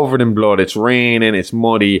covered in blood. It's raining. It's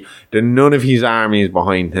muddy. None of his army is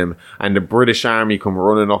behind him, and the British army come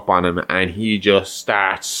running up on him, and he just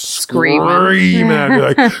starts screaming and be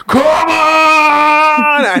like, "Come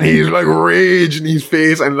on!" And he's like rage in his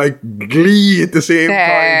face and like glee at the same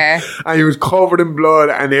time. And he was covered in blood,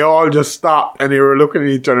 and they all just stopped, and they were looking at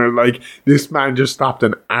each other like, this man just stopped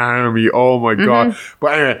an army. Oh my God.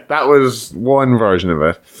 But anyway, that was one version of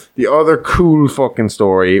it. The other cool fucking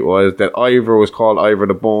story was that Ivor was called Ivor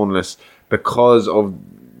the Boneless because of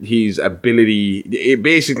his ability.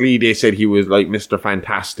 Basically, they said he was like Mr.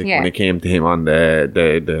 Fantastic when it came to him on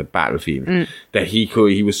the battlefield. That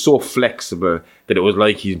he was so flexible that it was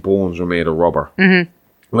like his bones were made of rubber.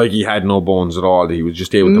 Like he had no bones at all. He was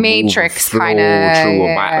just able to Matrix move and flow kinda, through a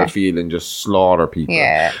yeah. battlefield and just slaughter people.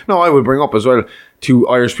 Yeah. No, I would bring up as well to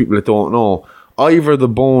Irish people that don't know, Ivor the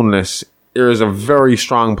Boneless, there is a very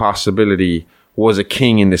strong possibility was a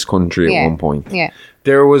king in this country at one point. Yeah.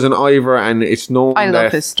 There was an Ivor, and it's known I that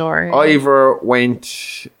love this story. Ivor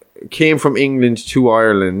went came from England to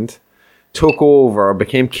Ireland, took over,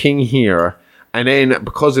 became king here, and then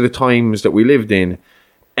because of the times that we lived in,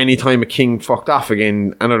 anytime a king fucked off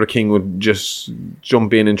again, another king would just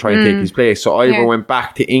jump in and try and take his place. So Ivor went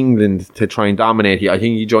back to England to try and dominate. I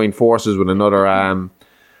think he joined forces with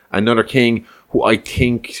another king who I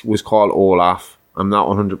think was called Olaf. I'm not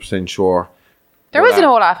 100% sure. There was an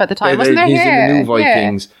Olaf at the time, wasn't there? He's in the New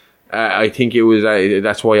Vikings. I think it was.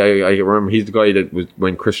 That's why I remember he's the guy that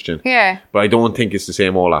went Christian. Yeah. But I don't think it's the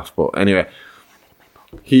same Olaf. But anyway,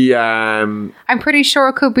 he. I'm pretty sure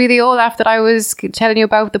it could be the Olaf that I was telling you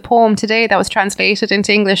about, the poem today that was translated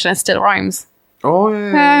into English and it still rhymes. Oh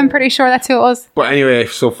yeah. I'm pretty sure that's who it was. But anyway,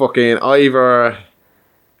 so fucking Ivor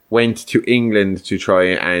went to England to try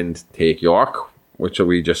and take York, which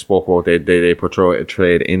we just spoke about. They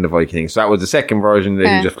portrayed in the Vikings. So that was the second version. They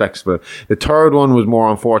were just flexible. The third one was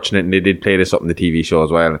more unfortunate, and they did play this up in the TV show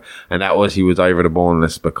as well. And that was he was Ivor the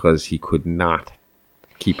Boneless because he could not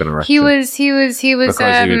keep an erection. He was because he was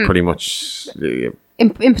pretty much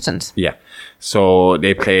impotent. Yeah. So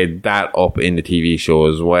they played that up in the TV show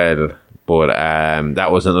as well. But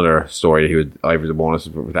that was another story. He was Ivor the Boneless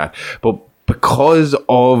with that. But because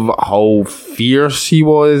of how fierce he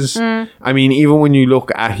was, I mean, even when you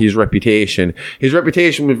look at his reputation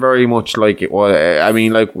was very much like it was. I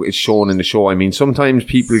mean, like it's shown in the show. I mean, sometimes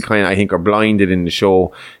people kind of, I think, are blinded in the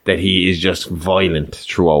show that he is just violent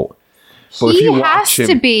throughout. But if you watch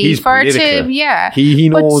him, he's political. He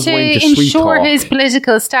knows when to sweet talk. To ensure his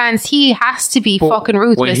political stance, he has to be fucking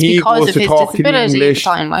ruthless because of his disability at the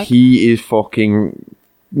time. Like, he is fucking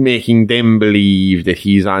making them believe that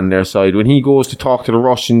he's on their side. When he goes to talk to the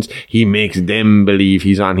Russians, he makes them believe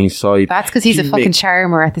he's on his side. That's because he's a fucking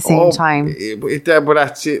charmer at the same time. But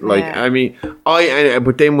that's it. Like, I mean,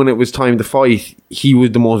 but then when it was time to fight, he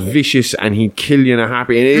was the most vicious and he'd kill you in a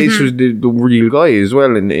happy. And this was the real guy as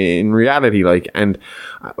well in reality. Like, and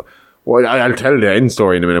well, I'll tell the end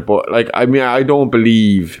story in a minute. But like, I mean, I don't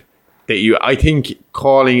believe that I think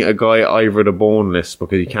calling a guy Ivor the Boneless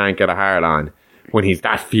because he can't get a hard on when he's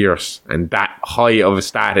that fierce and that high of a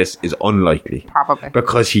status is unlikely. Probably.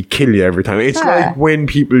 Because he'd kill you every time. It's like when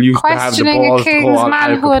people used to have the balls to call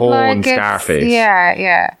Al Capone Scarface.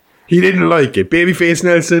 Yeah. He didn't like it. Babyface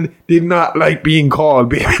Nelson did not like being called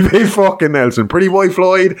Babyface fucking Nelson. Pretty Boy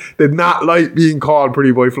Floyd did not like being called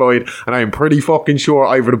Pretty Boy Floyd. And I'm pretty fucking sure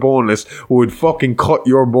Ivor the Boneless would fucking cut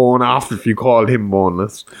your bone off if you called him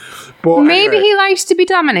boneless. But maybe he likes to be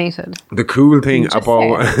dominated. The cool thing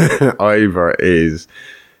about Ivor is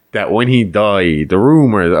that when he died,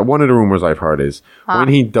 one of the rumors I've heard is when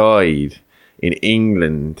he died in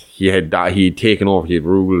England, he had taken over, he had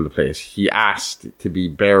ruled the place. He asked to be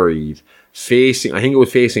buried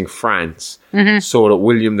facing France, so that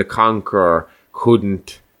William the Conqueror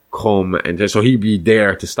couldn't come, and so he'd be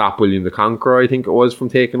there to stop William the Conqueror, I think it was, from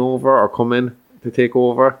taking over or coming to take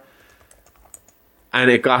over.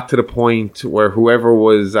 And it got to the point where whoever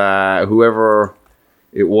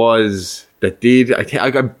it was that did, I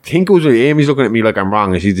think it was Amy's looking at me like I'm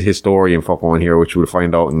wrong, and she's a historian fucking one here, which we'll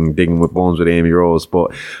find out in Digging with Bones with Amy Rose.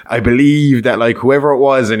 But I believe that like whoever it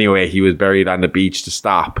was anyway, he was buried on the beach to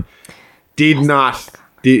stop.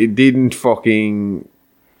 Didn't fucking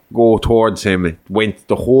go towards him. Went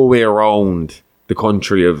the whole way around the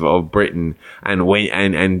country of Britain and went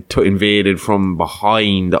and invaded from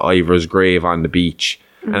behind Ivor's grave on the beach.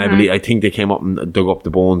 And I think they came up and dug up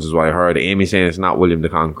the bones, is what I heard. Amy saying it's not William the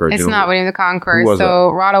Conqueror. It's not William the Conqueror.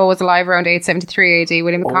 So Rollo was alive around 873 AD.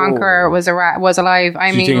 William the Conqueror was alive.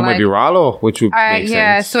 I mean, think it might be Rollo, which would make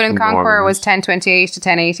sense. So William the Conqueror was 1028 to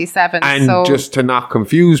 1087. And just to not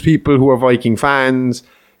confuse people who are Viking fans,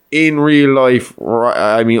 in real life,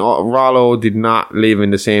 I mean, Rollo did not live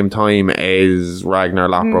in the same time as Ragnar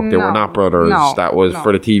Lothbrok. They were not brothers. That was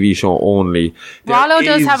for the TV show only. Rollo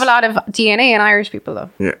does have a lot of DNA in Irish people, though.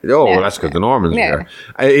 Yeah. That's because the Normans were there.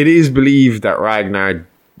 It is believed that Ragnar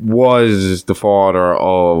was the father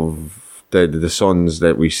of the sons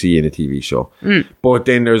that we see in the TV show. But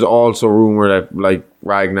then there's also rumor that like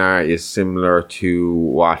Ragnar is similar to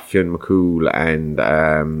what Fionn McCool and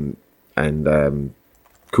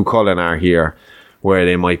Cuchulainn are here, where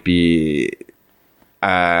they might be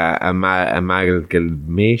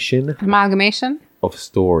amalgamation of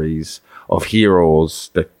stories of heroes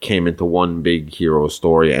that came into one big hero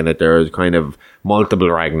story, and that there's kind of multiple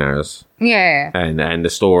Ragnars. Yeah. And the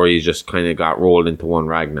stories just kind of got rolled into one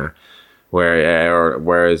Ragnar.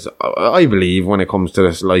 Whereas I believe when it comes to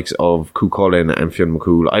the likes of Cuchulainn and Fionn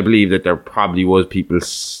McCool, I believe that there probably was people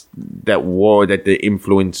that they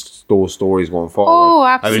influenced those stories going forward. Oh,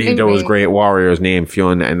 absolutely. I believe there was great warriors named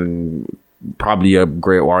Fionn and probably a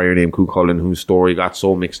great warrior named Cuchulainn whose story got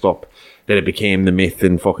so mixed up that it became the myth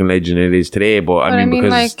and fucking legend it is today. But I mean,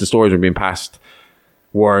 because like, the stories were being passed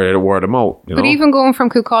word of mouth, you know? But even going from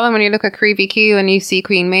Cuchulainn, when you look at Creevy Keel and you see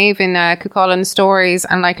Queen Maeve in Cuchulainn's stories,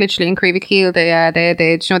 and like literally in Creevy Keel,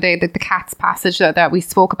 the cat's passage that we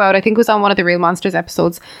spoke about, I think it was on one of the Real Monsters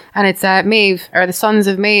episodes, and it's Maeve, or the Sons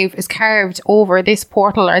of Maeve, is carved over this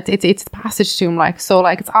portal, or it's the passage to him, like, so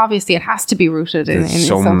like, it's obviously, it has to be rooted in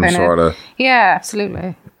some kind sort of. Yeah,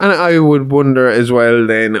 absolutely. And I would wonder as well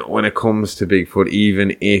then, when it comes to Bigfoot,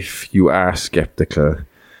 even if you are skeptical,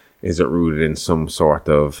 is it rooted in some sort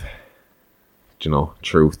of,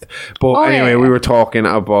 truth? But anyway, we were talking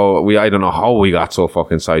about, I don't know how we got so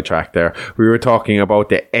fucking sidetracked there. We were talking about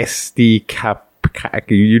the SD cap.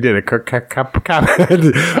 You did a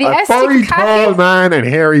furry tall man and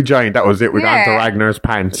hairy giant. That was it. We got to Ragnar's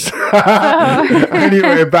pants.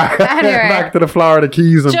 Anyway, back to the Florida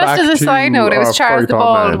Keys. And just back as a to, side note, it was Charles the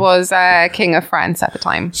Bald was King of France at the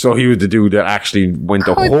time. So he was the dude that actually went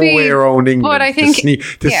the whole way around England, but I think,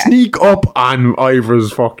 to sneak up on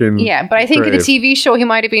Ivra's fucking. Yeah, but I think in the TV show he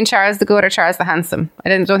might have been Charles the Good or Charles the Handsome. I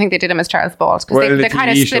don't think they did him as Charles Bald, because they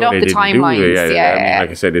kind of split up the timelines. I mean, like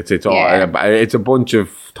I said, it's all it's a bunch of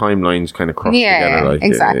timelines kind of crushed together, like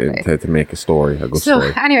exactly. To make a story, a good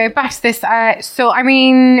story. So anyway, back to this. So I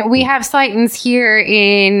mean, we have sightings here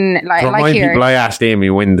in to remind people, I asked Amy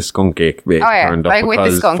when the skunk ape turned up,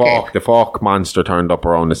 because the Fouke monster turned up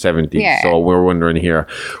around the 70s. So we're wondering here,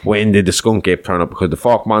 when did the skunk ape turn up? Because the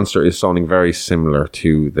Fouke monster is sounding very similar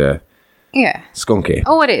to the skunk ape.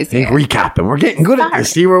 Oh, it is. I think recapping. We're getting good at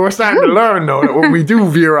this. See, where we're starting to learn though that when we do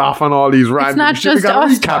veer off on all these random shit, we got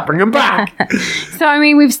to recap, bring them back. So I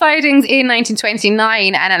mean, we've sightings in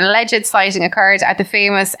 1929, and an alleged sighting occurred at the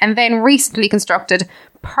famous and then recently constructed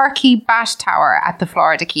Perky Bat Tower at the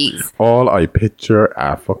Florida Keys. All I picture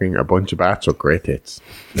are fucking a bunch of bats with great tits.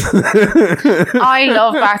 I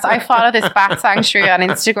love bats. I follow this bat sanctuary on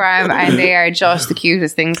Instagram, and they are just the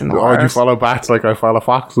cutest things in the world. Do you follow bats like I follow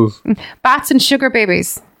foxes? Bats and sugar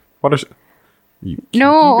babies. What is? You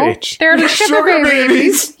bitch. They're the sugar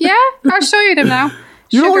babies. Yeah, I'll show you them now.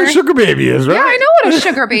 You know what a sugar baby is, right? Yeah, I know what a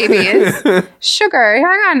sugar baby is. Sugar, hang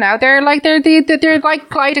on now. They're like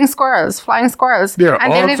gliding squirrels, flying squirrels. They're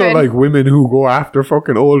also like women who go after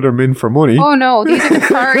fucking older men for money. Oh no, these are the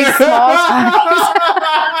furry small babies.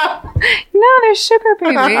 No, they're sugar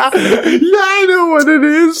babies. Yeah, I know what it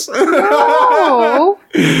is. No,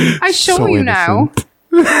 I show you innocent.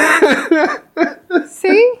 Now.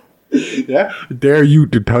 See? Yeah, dare you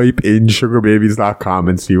to type in sugarbabies.com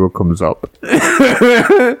and see what comes up.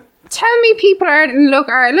 Tell me people look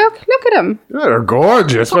at them. Yeah, they're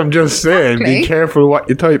gorgeous. I'm just saying, be careful what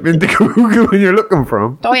you type into Google when you're looking for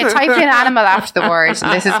them. Oh, you type in animal after the word,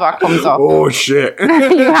 and this is what comes up. Oh shit.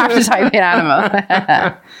 You have to type in animal.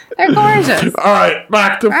 They're gorgeous. Alright,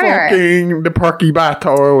 back to fucking the Perky Bat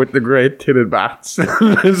Tower with the great titted bats.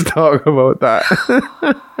 Let's talk about that.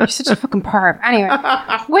 You're such a fucking perv. Anyway,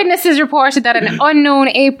 witnesses reported that an unknown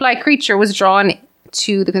ape-like creature was drawn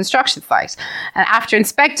to the construction site, and after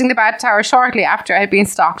inspecting the bat tower shortly after it had been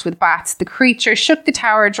stocked with bats, the creature shook the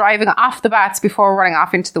tower, driving off the bats before running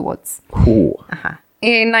off into the woods. Cool.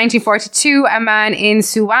 In 1942, a man in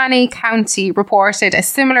Suwannee County reported a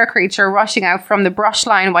similar creature rushing out from the brush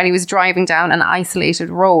line when he was driving down an isolated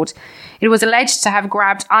road. It was alleged to have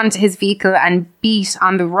grabbed onto his vehicle and beat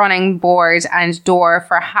on the running board and door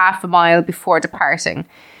for half a mile before departing.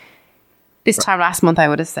 This time last month I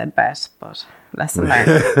would have said bet, but lesson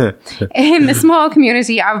learned. In the small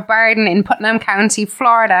community of Barden in Putnam County,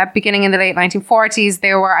 Florida, beginning in the late 1940s,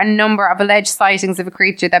 there were a number of alleged sightings of a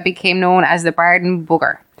creature that became known as the Barden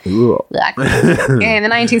Booger. In the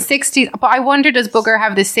 1960s, but I wonder, does booger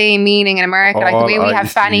have the same meaning in America, like the way we have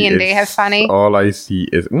fanny and they have fanny? All I see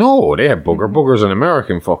is no, they have booger. Booger's an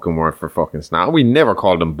American fucking word for fucking snot. We never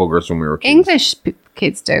called them boogers when we were kids. English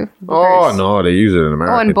kids do. Boogers. Oh no, they use it in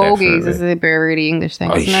America. Oh, and bogies is a really English thing.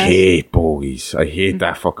 I hate bogies. I hate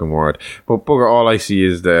that fucking word. But booger, all I see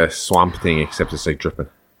is the swamp thing, except it's like dripping.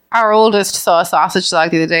 Our oldest saw a sausage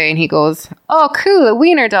dog the other day and he goes, "Oh, cool, a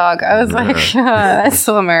wiener dog." I was like, oh, that's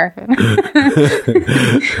so American.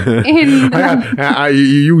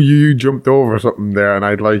 You jumped over something there, and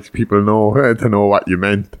I'd like people to know what you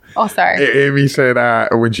meant. Oh, sorry. Amy said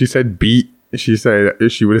when she said beat, she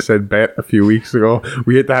said she would have said bet a few weeks ago.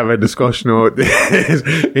 We had to have a discussion about this.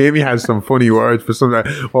 Amy has some funny words for something.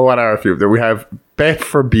 Well, what are a few? We have bet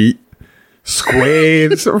for beat.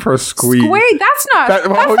 Squays for squeeze. Squays? That's not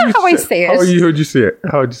how I say it. How'd you say it?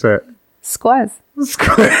 How'd you say it? Squaz.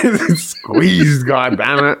 Squeezed, god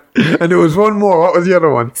damn it. And there was one more. What was the other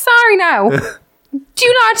one? Sorry now.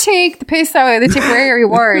 Do not take the piss out of the Tipperary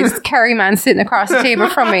words. Kerry man sitting across the table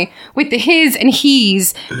from me with the his and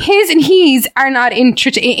he's. His and he's are not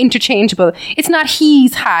interchangeable. It's not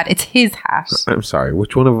he's hat, it's his hat. I'm sorry,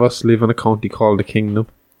 which one of us live in a county called the Kingdom?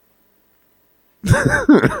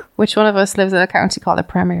 Which one of us lives in a county called the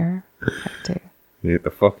Premier? Yeah,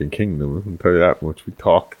 the fucking Kingdom. I can tell you that much. We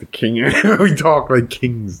talk the king. We talk like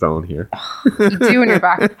kings down here. You do in your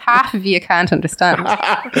back. Half of you can't understand.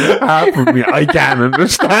 Half of me, I can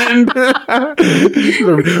understand.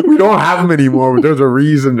 We don't have them anymore, but there's a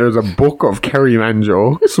reason. There's a book of Kerryman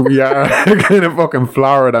jokes. We are kind of fucking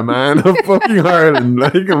Florida man of fucking Ireland,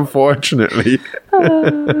 like, unfortunately.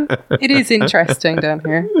 It is interesting down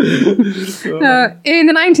here. In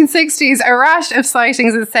the 1960s, a rash of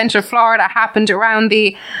sightings in central Florida happened around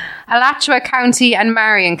the Alachua County and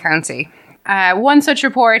Marion County. One such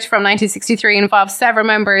report from 1963 involved several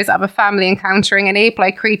members of a family encountering an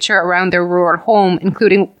ape-like creature around their rural home,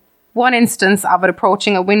 including one instance of it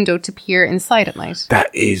approaching a window to peer inside at night.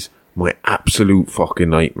 That is my absolute fucking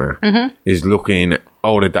nightmare. Is looking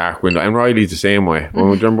out a dark window. And Riley's the same way.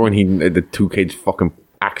 Remember when the two kids fucking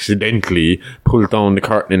accidentally pulled down the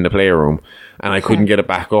curtain in the playroom and I couldn't get it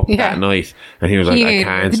back up that night, and he was like, I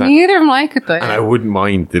can't stand. Neither of them like it though. And I wouldn't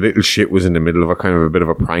mind. The little shit was in the middle of a kind of a bit of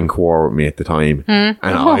a prank war with me at the time, and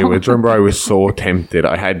I was so tempted.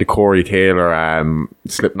 I had the Corey Taylor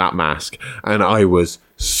Slipknot mask, and I was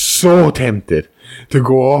so tempted to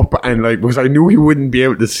go up and, like, because I knew he wouldn't be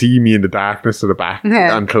able to see me in the darkness of the back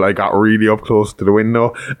until I got really up close to the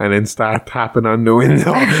window and then start tapping on the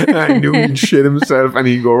window. And I knew he'd shit himself and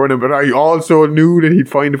he'd go running, but I also knew that he'd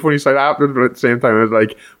find the funny side afterwards. But at the same time, I was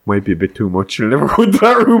like, might be a bit too much. He'll never go into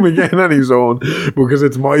that room again on his own, because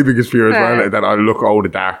it's my biggest fear as well, that I'll look out a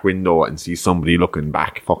dark window and see somebody looking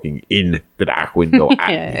back fucking in the dark window at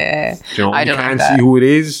me. Do you know, you can't see who it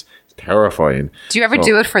is. It's terrifying. Do you ever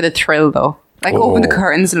do it for the thrill though? Like, open the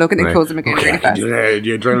curtains and look and then close them again really fast. The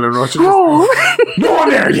adrenaline rush. No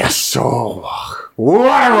one there, yes, so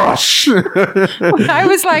what a rush. When I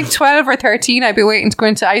was like 12 or 13, I'd be waiting to go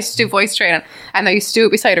into, I used to do voice training, and I used to do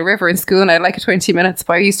it beside a river in school, and I had like 20 minutes,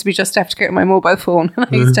 but I used to be just have to get my mobile phone, and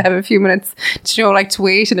I used to have a few minutes to, like, to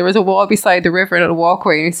wait, and there was a wall beside the river and a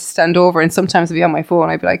walkway, and I used to stand over, and sometimes I'd be on my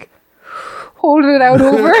phone, I'd be like, holding it out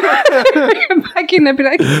over back in and be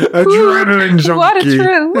like, adrenaline junkie. What a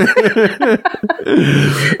thrill.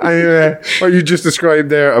 What you just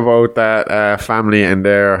described there about that family and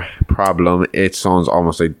their problem, it sounds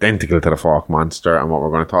almost identical to the Fouke monster and what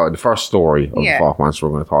we're going to talk, the first story of the Fouke monster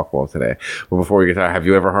we're going to talk about today. But before we get to that, have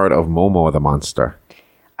you ever heard of Momo the monster?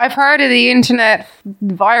 I've heard of the internet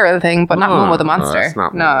viral thing, but not Momo the monster. It's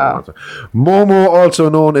not Momo the monster. Momo, also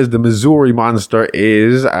known as the Missouri monster,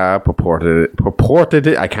 is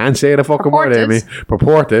purported, I can't say the fucking word, Amy.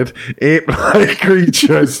 Purported ape-like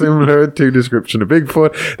creature similar to description of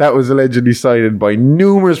Bigfoot that was allegedly sighted by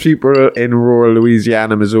numerous people in rural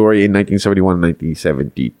Louisiana, Missouri in 1971 and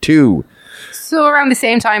 1972. So around the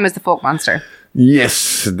same time as the Fouke monster.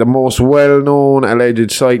 Yes, the most well-known alleged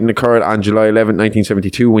sighting occurred on July 11,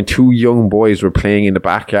 1972, when two young boys were playing in the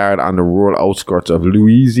backyard on the rural outskirts of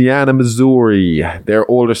Louisiana, Missouri. Their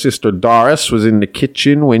older sister Doris was in the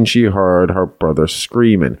kitchen when she heard her brother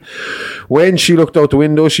screaming. When she looked out the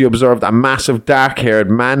window, she observed a massive dark-haired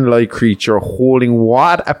man-like creature holding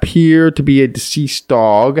what appeared to be a deceased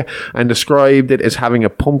dog, and described it as having a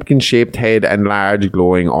pumpkin-shaped head and large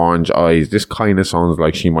glowing orange eyes. This kind of sounds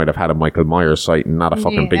like she might have had a Michael Myers sighting, not a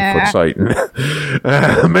fucking Bigfoot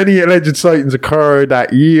sighting. Many alleged sightings occurred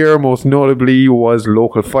that year. Most notably was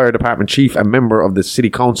local fire department chief and member of the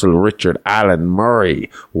city council, Richard Allen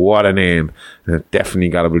Murray. What a name. Definitely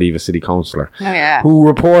got to believe a city councillor. Who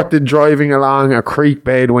reported driving along a creek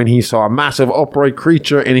bed when he saw a massive upright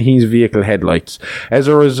creature in his vehicle headlights. As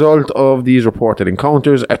a result of these reported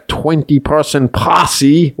encounters, a 20-person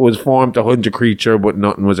posse was formed to hunt the creature, but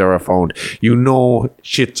nothing was ever found. You know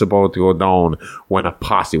shit's about to go down when a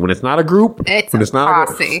posse, when it's not a group, it's not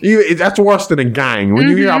a posse. That's worse than a gang. When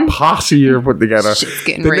you hear a posse you're put together, shit's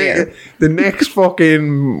getting real. The next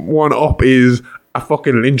fucking one up is a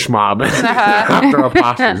fucking lynch mob after a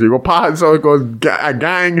posse. So you go so it goes a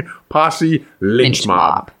gang, posse, lynch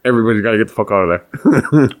mob. Everybody's got to get the fuck out of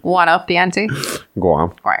there. One up the ante. Go on.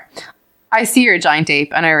 All right. I see you're a giant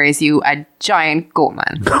ape and I raise you a giant goat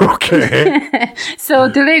man. Okay. So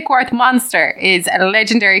the Lake Worth monster is a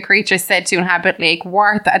legendary creature said to inhabit Lake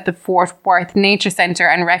Worth at the Fort Worth Nature Centre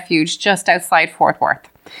and Refuge just outside Fort Worth.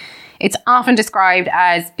 It's often described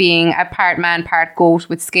as being a part man, part goat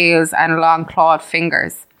with scales and long clawed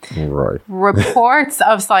fingers. Right. Reports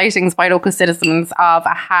of sightings by local citizens of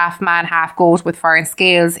a half man, half goat with fur and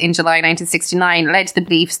scales in July 1969 led to the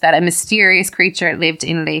beliefs that a mysterious creature lived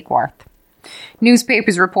in Lake Worth.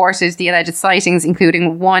 Newspapers reported the alleged sightings,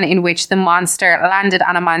 including one in which the monster landed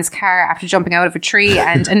on a man's car after jumping out of a tree,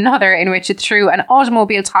 and another in which it threw an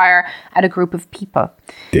automobile tire at a group of people.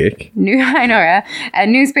 Dick. I know, yeah.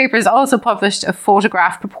 Newspapers also published a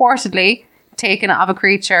photograph purportedly taken of a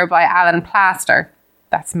creature by Alan Plaster.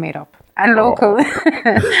 That's made up. And locals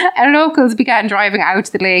began driving out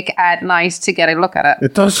to the lake at night to get a look at it.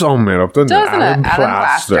 It does sound made up, doesn't it? Alan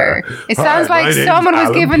Plaster. It sounds like someone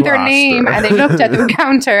was given their name and they looked at the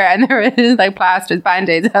counter and there was like Plaster's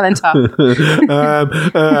Band-Aids on top.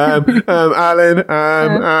 Alan,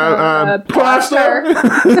 Plaster.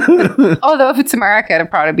 Although if it's America,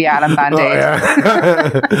 it'd probably be Alan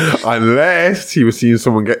Band-Aid. Unless he was seeing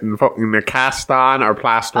someone getting fucking a cast on or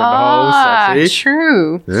plaster in the house.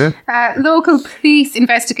 True. Yeah. Local police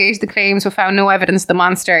investigated the claims but found no evidence of the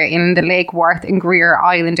monster in the Lake Worth and Greer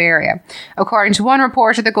Island area. According to one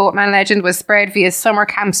reporter, the Goatman legend was spread via summer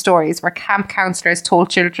camp stories where camp counsellors told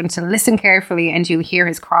children to listen carefully and you'll hear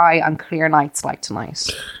his cry on clear nights like tonight.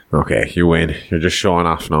 Okay, you win. You're just showing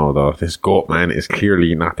off now, though. This Goatman is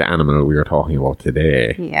clearly not the animal we are talking about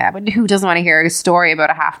today. Yeah, but who doesn't want to hear a story about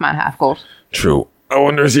a half man, half goat? True. I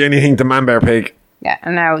wonder is there anything to Man Bear Pig? Yeah,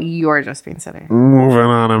 and now you're just being silly. Moving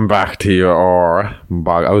on and back to your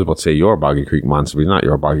I was about to say your Boggy Creek Monster, but he's not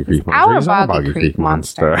your Boggy Creek Monster. He's our Boggy Creek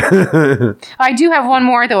Monster. I do have one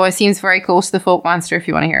more, though. It seems very close to the Fouke Monster, if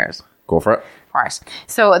you want to hear it. Go for it. Right.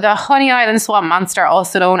 So the Honey Island Swamp Monster,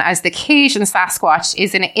 also known as the Cajun Sasquatch,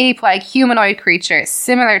 is an ape-like humanoid creature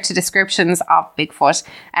similar to descriptions of Bigfoot,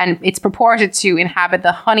 and it's purported to inhabit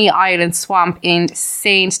the Honey Island Swamp in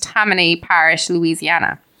St. Tammany Parish,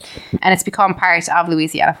 Louisiana. And it's become part of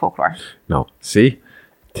Louisiana folklore. No, see,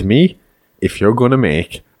 to me, if you're going to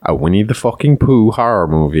make a Winnie the fucking Pooh horror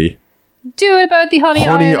movie, do it about the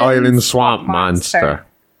Honey Island Swamp Monster.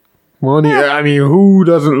 Honey, I mean, who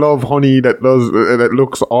doesn't love honey that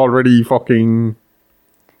looks already fucking...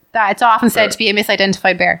 It's often said to be a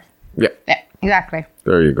misidentified bear. Yeah. Yeah, exactly.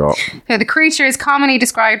 There you go. So the creature is commonly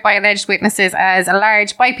described by alleged witnesses as a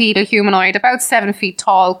large bipedal humanoid about 7 feet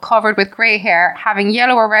tall, covered with grey hair, having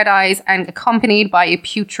yellow or red eyes, and accompanied by a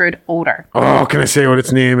putrid odour. Oh, can I say what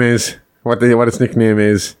its name is? What its nickname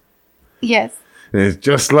is? Yes. It's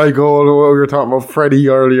just like we were talking about Freddy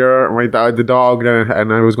earlier, my dad, the dog,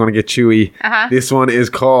 and I was going to get Chewy. This one is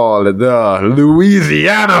called the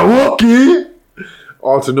Louisiana Wookie.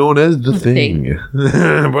 Also known as the Thing.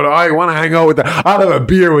 But I want to hang out with I'll have a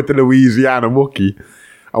beer with the Louisiana Wookie.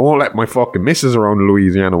 I won't let my fucking missus around the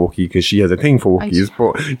Louisiana Wookie because she has a thing for Wookiees,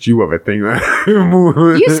 but you have a thing.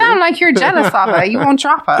 You sound like you're jealous of it. You won't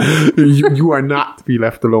drop it. You are not to be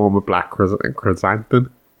left alone with Black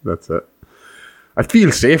Chrysanthemum. That's it. I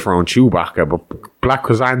feel safe around Chewbacca, but Black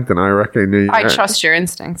Chrysanthemum, I reckon. I trust your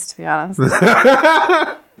instincts, to be honest.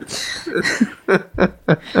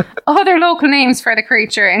 Other local names for the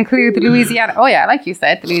creature include the Louisiana, like you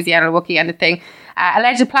said, the Louisiana Wookie and the Thing.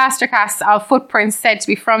 Alleged plaster casts of footprints said to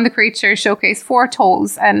be from the creature showcase 4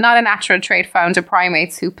 toes, and not a natural trait found in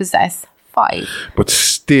primates who possess 5. But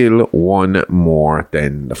still one more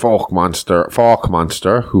than the Fouke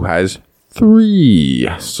monster, who has 3.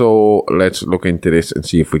 So let's look into this and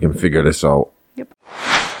see if we can figure this out. Yep.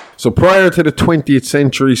 So prior to the 20th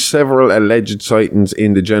century, several alleged sightings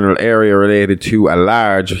in the general area related to a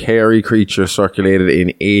large, hairy creature circulated in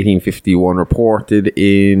 1851, reported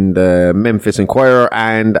in the Memphis Inquirer,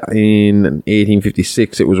 and in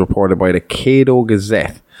 1856 it was reported by the Cato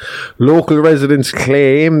Gazette. Local residents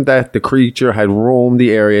claim that the creature had roamed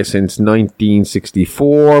the area since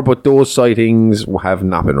 1964, but those sightings have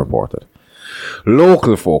not been reported.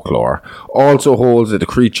 Local folklore also holds that the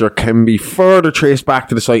creature can be further traced back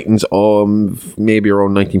to the sightings of maybe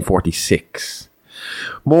around 1946.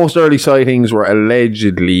 Most early sightings were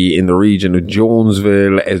allegedly in the region of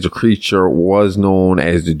Jonesville, as the creature was known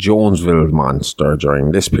as the Jonesville Monster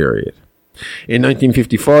during this period. In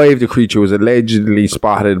 1955, the creature was allegedly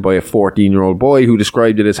spotted by a 14-year-old boy who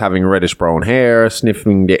described it as having reddish-brown hair,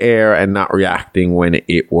 sniffing the air, and not reacting when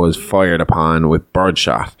it was fired upon with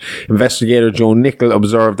birdshot. Investigator Joe Nickel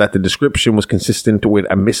observed that the description was consistent with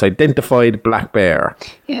a misidentified black bear.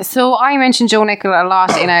 Yeah, so I mentioned Joe Nickel a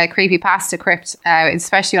lot in a creepypasta crypt,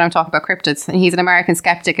 especially when I'm talking about cryptids. And he's an American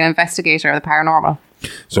skeptic and investigator of the paranormal.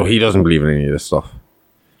 So he doesn't believe in any of this stuff?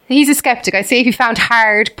 He's a skeptic. I'd say if he found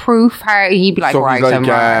hard proof, he'd be like, so right,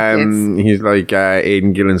 he's like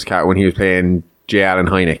Aidan Gillen's cat when he was playing J. Allen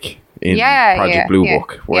Hynek in Project Blue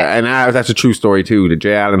Book. And that's a true story too. The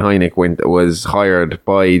J. Allen Hynek was hired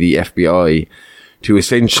by the FBI to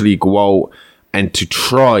essentially go out and to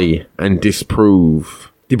try and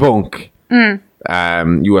debunk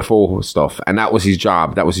UFO stuff, and that was his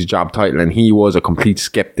job. That was his job title, and he was a complete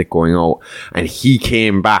skeptic going out, and he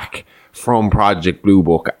came back from Project Blue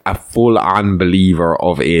Book a full unbeliever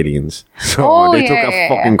of aliens. So they took a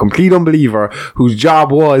fucking complete unbeliever whose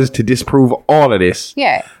job was to disprove all of this.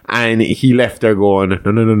 Yeah. And he left there going,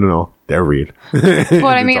 no, they're real. But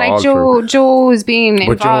I mean, like Joe's been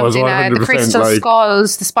involved in the crystal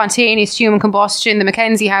skulls, the spontaneous human combustion, the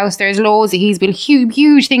Mackenzie House. There's loads that he's been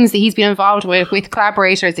huge things that he's been involved with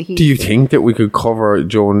collaborators that he. Do you think that we could cover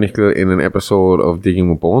Joe Nickell in an episode of Digging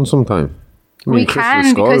with Bones sometime? We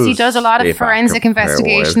can, because he does a lot of forensic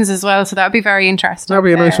investigations as well, so that would be very interesting. That'd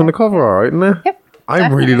be a nice one to cover, all right, isn't it? Yep.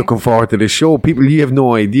 I'm really looking forward to this show. People, you have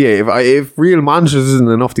no idea. If Real Monsters isn't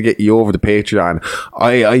enough to get you over the Patreon,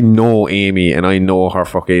 I know Amy and I know her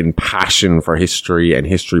fucking passion for history and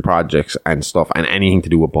history projects and stuff and anything to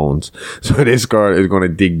do with bones. So this girl is going to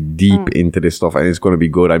dig deep into this stuff and it's going to be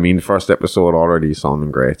good. I mean, the first episode already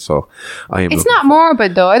sounding great. So It's not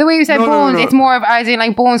morbid though. The way you said bones, it's more of as in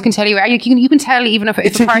like bones can tell you. You can tell even if a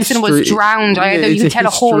person was drowned, you can tell a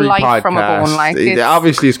whole life from a bone. Like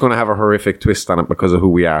obviously, it's going to have a horrific twist on it because of who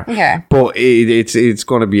we are. Yeah. But it's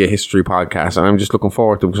going to be a history podcast and I'm just looking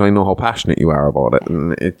forward to it because I know how passionate you are about it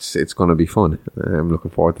and it's going to be fun. I'm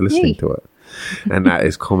looking forward to listening to it. And that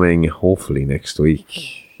is coming hopefully next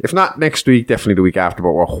week. If not next week, definitely the week after,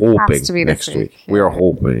 but we're hoping next week. Yeah. We are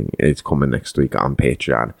hoping it's coming next week on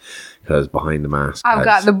Patreon because Behind the Mask. I've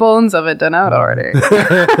got the bones of it done out already.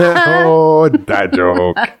 Oh, that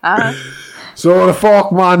joke. So the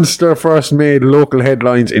Fouke monster first made local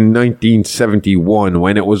headlines in 1971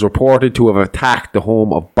 when it was reported to have attacked the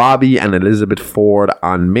home of Bobby and Elizabeth Ford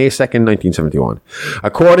on May 2nd, 1971.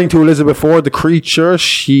 According to Elizabeth Ford, the creature,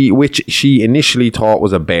 which she initially thought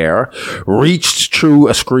was a bear, reached through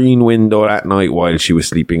a screen window that night while she was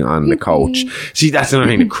sleeping on the couch. See, that's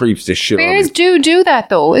another thing that creeps this shit Bears do that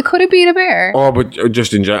though. It could have been a bear. Oh, but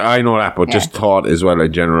just in general, I know that, but just thought as well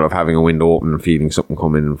in general of having a window open and feeling something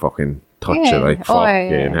come in and fucking touch it like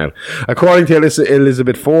hell. According to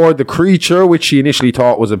Elizabeth Ford, the creature, which she initially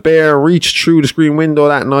thought was a bear, reached through the screen window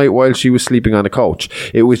that night while she was sleeping on the couch.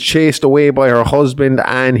 It was chased away by her husband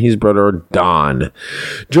and his brother Don.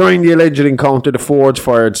 During the alleged encounter, the Fords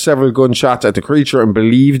fired several gunshots at the creature and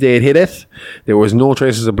believed they had hit it. There was no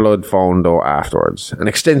traces of blood found though afterwards. An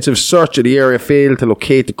extensive search of the area failed to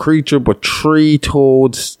locate the creature, but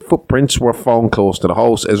 3-toed footprints were found close to the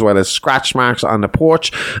house, as well as scratch marks on the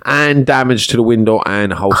porch and damage to the window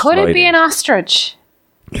and house Could lighting. It be an ostrich?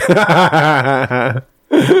 3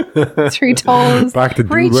 toes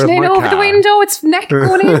reaching in over the window, its neck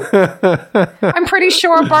going in. I'm pretty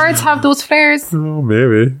sure birds have those flares. Oh,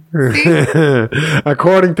 maybe.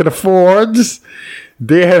 According to the Fords,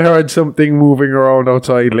 they had heard something moving around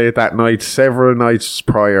outside late that night several nights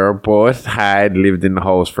prior, but had lived in the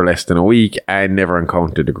house for less than a week and never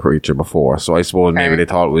encountered the creature before. So I suppose maybe they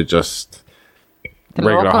thought it was just the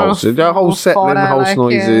regular house. The house settling, house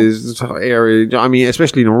noises, area. I mean,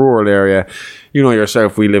 especially in a rural area. You know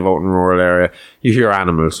yourself, we live out in a rural area. You hear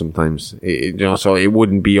animals sometimes. So it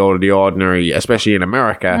wouldn't be out of the ordinary, especially in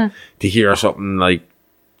America, to hear something like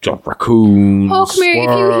raccoons. Oh, come here. If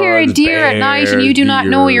you hear a deer at night and you do not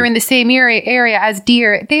know you're in the same area as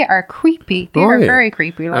deer, they are creepy. They are very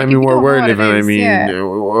creepy. Like, I mean, where we're living, I mean,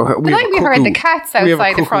 we heard the cats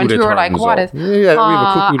outside the front who were like, what is... Yeah, we have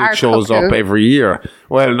a cuckoo that shows up every year.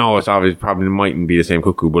 Well, no, it's obviously probably mightn't be the same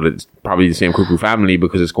cuckoo, but it's probably the same cuckoo family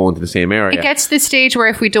because it's going to the same area. It gets to the stage where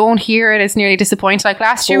if we don't hear it, it's nearly disappointing. Like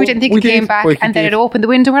last year, we didn't think it came back, and then it opened the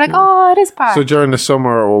window. We're like, oh, it is back. So during the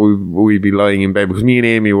summer, we'd be lying in bed because me and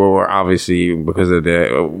Amy were obviously, because of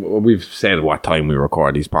we've said what time we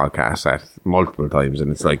record these podcasts at multiple times,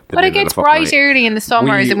 and it's like. But it gets bright early in the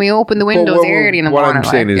summers, and we open the windows early in the morning. What I'm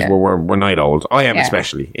saying is, we're night owls. I am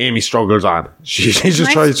especially. Amy struggles on. She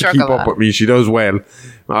just tries to keep up with me. She does well.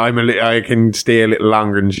 I can stay a little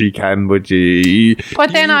longer than she can, but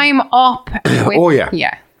then I'm up. With,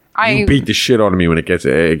 yeah. You beat the shit out of me when it gets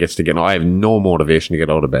to get. I have no motivation to get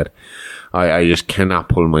out of bed. I just cannot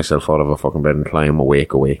pull myself out of a fucking bed until I'm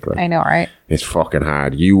awake. Like, I know, right? It's fucking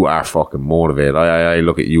hard. You are fucking motivated. I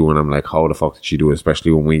look at you and I'm like, how the fuck did she do it?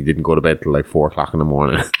 Especially when we didn't go to bed till like 4 o'clock in the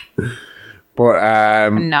morning.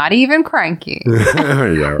 But Not even cranky.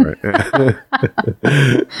 yeah, right.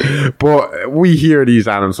 But we hear these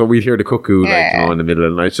animals, so we hear the cuckoo like, in the middle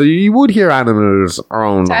of the night. So you would hear animals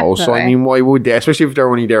around the house. So I mean, why would they? Especially if they're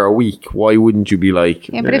only there a week, why wouldn't you be like?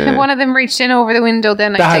 Yeah, but if one of them reached in over the window,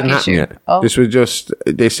 then I take issue. Oh. This was just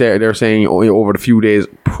they're saying over the few days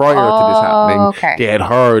prior to this happening, they had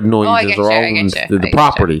heard noises around the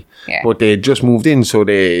property, but they had just moved in, so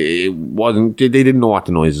they didn't know what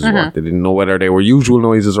the noises were. They didn't know whether they were usual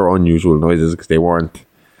noises or unusual noises because they weren't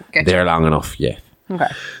there long enough yet. Okay.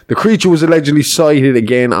 The creature was allegedly sighted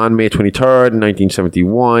again on May 23rd,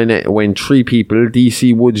 1971, when 3 people,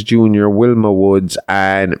 D.C. Woods Jr., Wilma Woods,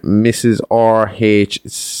 and Mrs. R.H.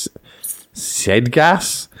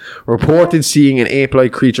 Sedgas, reported seeing an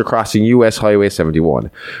ape-like creature crossing U.S. Highway 71.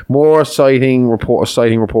 More sighting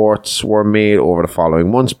reports were made over the following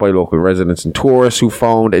months by local residents and tourists who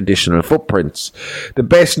found additional footprints. The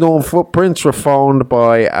best-known footprints were found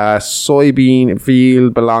by a soybean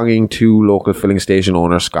field belonging to local filling station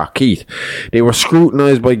owner Scott Keith. They were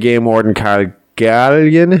scrutinized by game warden Carl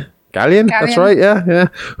Gallion, that's right, yeah.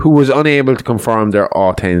 Who was unable to confirm their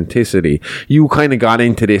authenticity. You kind of got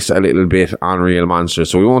into this a little bit on Real Monsters,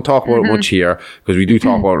 so we won't talk about it much here, because we do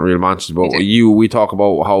talk about Real Monsters, but we talk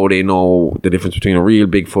about how they know the difference between a real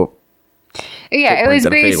Bigfoot. Yeah, it was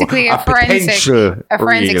basically a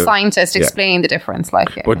forensic scientist explained the difference.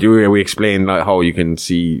 But we explained how you can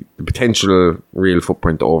see the potential real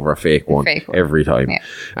footprint over a fake one every time. Yeah.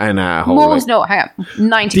 And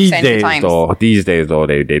 90% of the time. These days,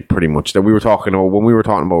 they pretty much that we were talking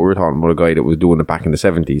about a guy that was doing it back in the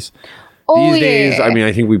 70s. These days, I mean,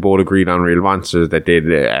 I think we both agreed on Real Monsters that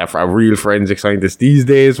a real forensic scientist these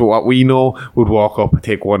days, what we know, would walk up,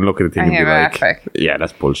 take one look at the thing and be like, yeah,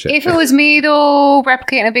 that's bullshit. If it was me, though,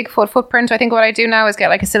 replicating a Bigfoot footprint, I think what I do now is get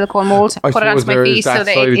like a silicone mold, put it onto my feet so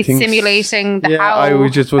that it's simulating the how. I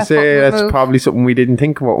would just say that's probably something we didn't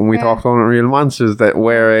think about when we talked on Real Monsters, that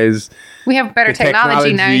whereas we have better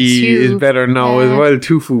technology now too. Is better now as well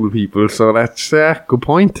to fool people, so that's good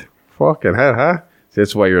point. Fucking hell, huh?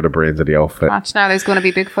 That's why you're the brains of the outfit. Watch now, there's going to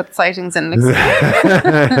be Bigfoot sightings in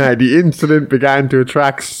The incident began to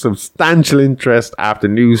attract substantial interest after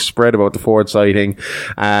news spread about the Ford sighting.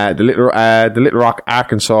 The Little Rock,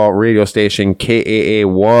 Arkansas radio station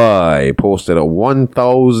KAAY posted a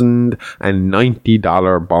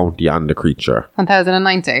 $1,090 bounty on the creature.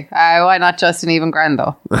 $1,090? Why not just an even grand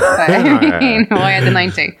though? I mean, why at the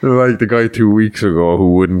 90? Like the guy 2 weeks ago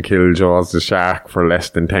who wouldn't kill Jaws the shark for less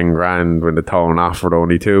than 10 grand when the town offered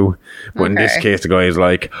only 2. But in this case, the guy is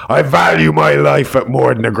like, I value my life at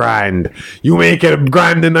more than $1,000. You make it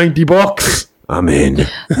 $1,090? I'm in. The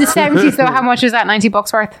 70s though, how much was that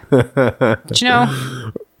 $90 worth? Do you know?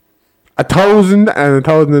 1,000 and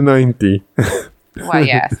 1,090. Well,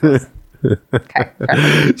 yes. Okay.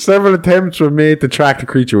 Several attempts were made to track the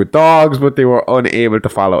creature with dogs, but they were unable to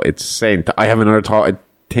follow its scent. I have another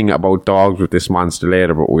thing about dogs with this monster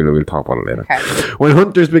later, but we'll talk about it later. Okay. When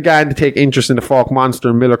hunters began to take interest in the Fouke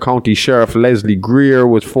monster, Miller County Sheriff Leslie Greer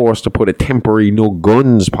was forced to put a temporary no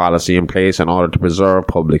guns policy in place in order to preserve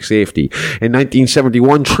public safety. In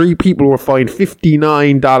 1971, 3 people were fined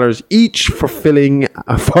 $59 each for filing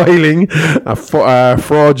a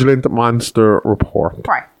fraudulent monster report.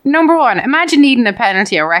 Right. Number 1, imagine needing a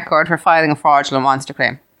penalty or record for filing a fraudulent monster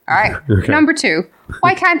claim. All right. Okay. Number 2,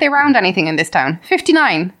 why can't they round anything in this town?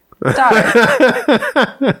 $59.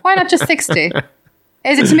 Why not just 60?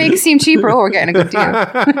 Is it to make it seem cheaper? Oh, we're getting a good deal.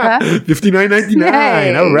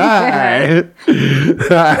 $59.99. All right.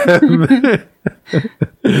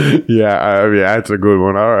 Yeah, that's a good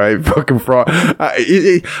one. All right, fucking fraud.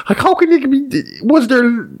 How can it be? Was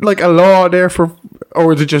there like a law there for,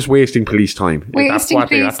 or is it just wasting police time? Wasting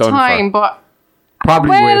police time, but.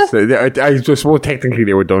 Probably wasted. I just technically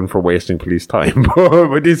they were done for wasting police time.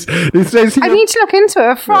 But this says I need to look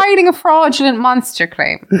into it. Filing a fraudulent monster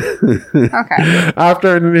claim. Okay.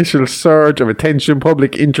 After an initial surge of attention,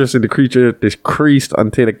 public interest in the creature decreased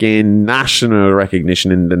until it gained national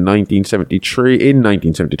recognition in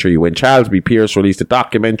 1973, when Charles B. Pierce released a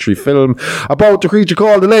documentary film about the creature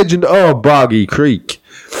called The Legend of Boggy Creek.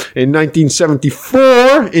 In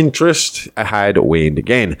 1974, interest had waned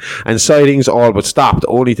again, and sightings all but stopped,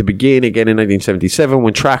 only to begin again in 1977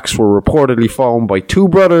 when tracks were reportedly found by 2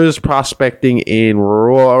 brothers prospecting in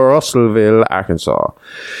Russellville, Arkansas.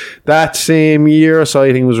 That same year, a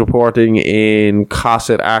sighting was reporting in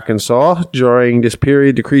Cosset, Arkansas. During this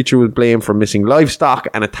period, the creature was blamed for missing livestock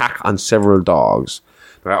and attack on several dogs.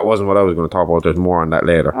 That wasn't what I was going to talk about. There's more on that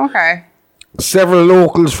later. Okay. Several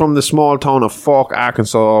locals from the small town of Fouke,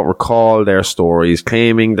 Arkansas, recall their stories,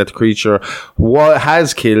 claiming that the creature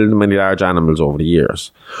has killed many large animals over the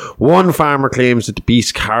years. One farmer claims that the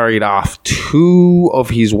beast carried off 2 of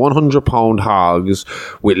his 100-pound hogs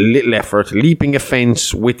with little effort, leaping a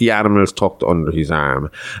fence with the animals tucked under his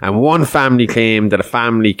arm. And one family claimed that a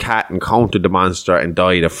family cat encountered the monster and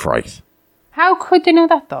died of fright. How could they know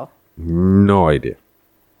that, though? No idea.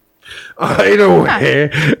 Either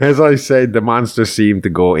way, as I said, the monster seemed to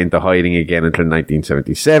go into hiding again until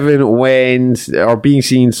 1977 when, or being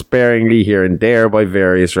seen sparingly here and there by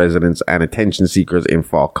various residents and attention seekers in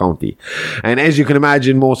Fouke County. And as you can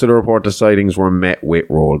imagine, most of the reported sightings were met with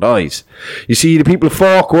rolled eyes. You see, the people of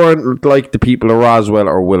Fouke weren't like the people of Roswell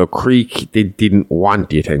or Willow Creek. They didn't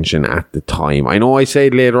want the attention at the time. I know I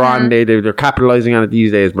said later on they're capitalizing on it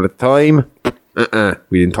these days, but at the time...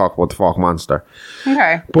 we didn't talk about the Fouke monster.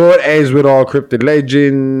 Okay. But as with all cryptid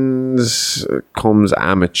legends, comes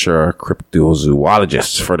amateur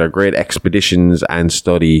cryptozoologists for their great expeditions and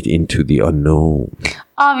study into the unknown.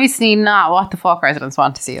 Obviously not what the Fouke residents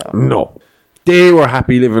want to see, though. No. They were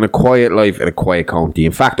happy living a quiet life in a quiet county.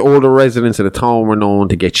 In fact, older residents of the town were known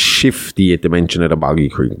to get shifty at the mention of the Boggy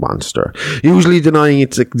Creek monster, usually denying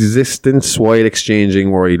its existence while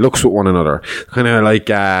exchanging worried looks with one another. Kind of like...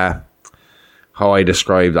 how I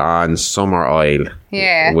described on Summer Isle,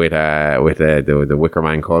 with the Wicker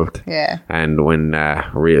Man cult, and when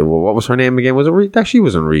what was her name again? Was it she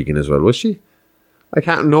was on Regan as well? Was she? I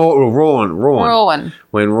can't know. Rowan.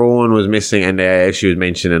 When Rowan was missing, and she was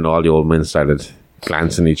mentioning all the old men started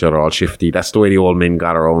glancing at each other, all shifty. That's the way the old men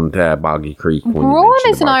got around Boggy Creek. Rowan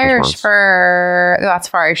is an Irish for that's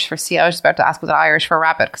for Irish for sea. I was just about to ask, was it Irish for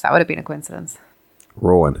rabbit? Because that would have been a coincidence.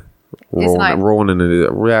 Rowan. Yeah. Is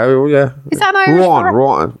that Irish?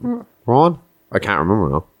 Ron? I can't remember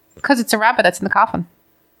now. Because it's a rabbit that's in the coffin.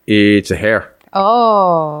 It's a hare.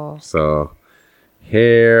 Oh. So,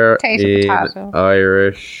 hare in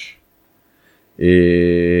Irish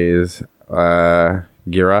is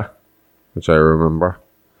Gira, which I remember.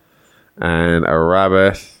 And a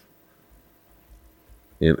rabbit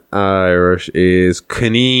in Irish is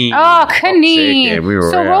Canine. Oh, Canine.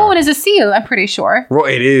 So Rowan is a seal, I'm pretty sure.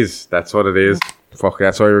 It is. That's what it is. Fuck,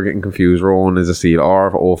 that's why we're getting confused. Rowan is a seal.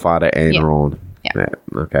 Or Father and Rowan. Yeah.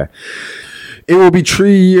 Okay. It will be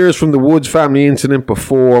 3 years from the Woods family incident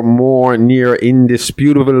before more near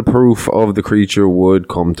indisputable proof of the creature would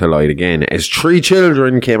come to light again, as 3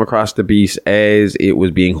 children came across the beast as it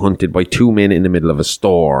was being hunted by 2 men in the middle of a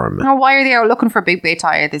storm. Oh, why are they out looking for Big Bay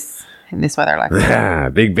Tie in this weather like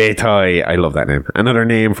that? Big Bay Tie. I love that name. Another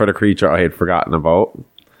name for the creature I had forgotten about.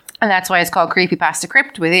 And that's why it's called Creepypasta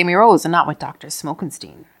Crypt with Amy Rose and not with Dr.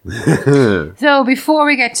 Smokenstein. So before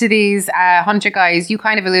we get to these hunter guys, you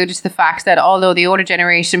kind of alluded to the fact that although the older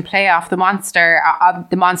generation play off the monster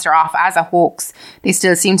off as a hoax, they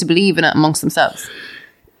still seem to believe in it amongst themselves.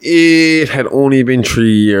 It had only been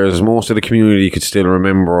 3 years. Most of the community could still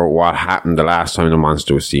remember what happened the last time the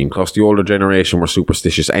monster was seen. Plus, the older generation were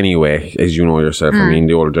superstitious anyway, as you know yourself. I mean,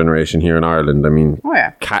 the older generation here in Ireland,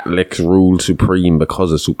 Catholics ruled supreme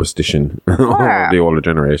because of superstition over the older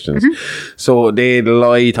generations. So they'd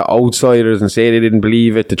lie to outsiders and say they didn't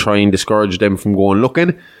believe it to try and discourage them from going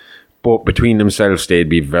looking. But between themselves, they'd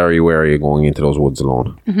be very wary of going into those woods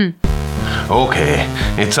alone. Okay,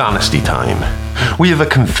 it's honesty time. We have a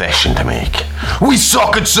confession to make. We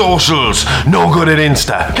suck at socials, no good at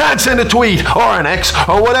Insta, can't send a tweet or an X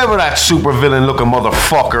or whatever that super villain looking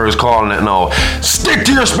motherfucker is calling it now. Stick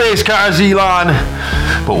to your space cars, Elon.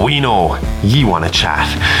 But we know you want to chat,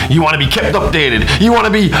 you want to be kept updated, you want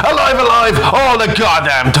to be alive all the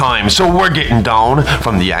goddamn time. So we're getting down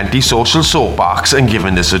from the antisocial soapbox and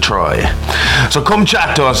giving this a try. So come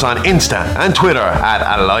chat to us on Insta and Twitter at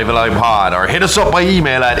AliveAlivePod, or hit us up by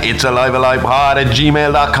email at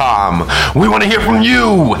itsalivealivepod@gmail.com. We want to hear from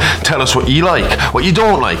you. Tell us what you like, what you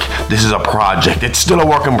don't like. This is a project. It's still a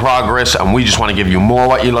work in progress, and we just want to give you more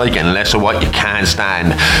what you like and less of what you can't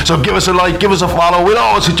stand. So give us a like, give us a follow. We'll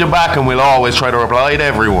always hit you back, and we'll always try to reply to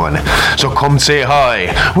everyone. So come say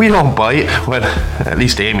hi. We don't bite. Well, at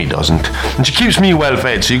least Amy doesn't. And she keeps me well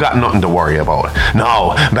fed, so you got nothing to worry about.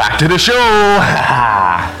 Now, back to the show.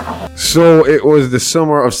 So it was the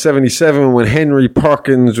summer of 77 when Henry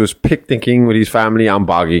Perkins was picnicking with his family on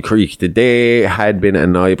Boggy Creek. The day had been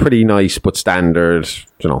a pretty nice but standard,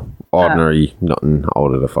 ordinary, nothing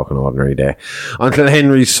out of the fucking ordinary day. Until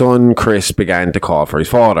Henry's son, Chris, began to call for his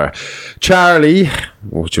father. Charlie,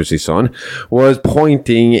 which was his son, was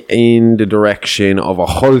pointing in the direction of a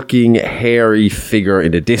hulking, hairy figure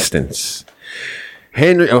in the distance.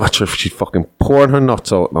 Henry, she's fucking pouring her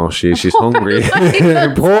nuts out now. She's hungry.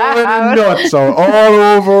 Pouring the nuts out all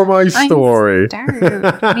over my story.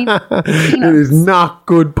 It is not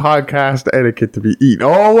good podcast etiquette to be eating.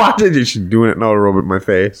 Oh, what did you? She's doing it now to rub it in my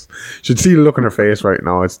face. Should see the look on her face right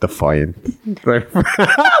now. It's defiant. That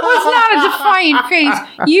was not a defiant face.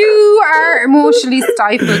 You are emotionally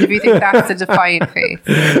stifled if you think that's a defiant face.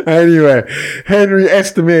 Anyway, Henry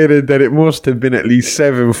estimated that it must have been at least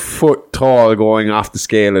 7 foot tall going off the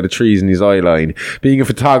scale of the trees in his eye line. Being a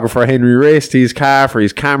photographer, Henry raced to his car for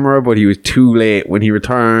his camera, but he was too late. When he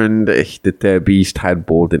returned, the beast had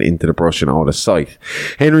bolted into the brush and out of sight.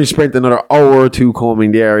 Henry spent another hour or two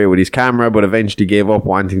combing the area with his camera, but eventually gave up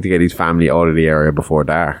wanting to get his family out of the area before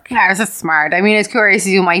dark. Yeah, that's smart. I mean, as curious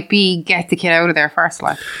as you might be, get the kid out of there first.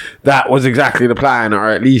 That was exactly the plan, or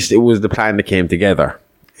at least it was the plan that came together.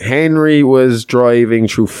 Henry was driving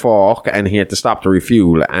through Fouke and he had to stop to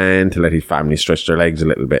refuel and to let his family stretch their legs a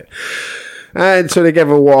little bit. And so they gave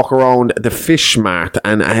a walk around the fish mart,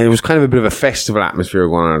 and it was kind of a bit of a festival atmosphere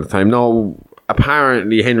going on at the time. Now,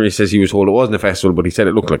 apparently Henry says he was told it wasn't a festival, but he said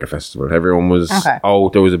it looked like a festival. Everyone was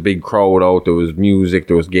out, there was a big crowd out, there was music,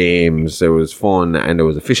 there was games, there was fun, and there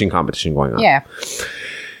was a fishing competition going on. Yeah.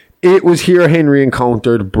 It was here Henry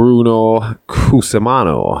encountered Bruno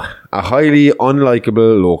Cusimano, a highly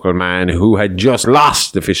unlikable local man who had just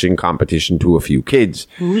lost the fishing competition to a few kids.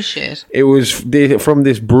 Oh, shit. It was from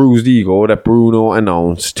this bruised ego that Bruno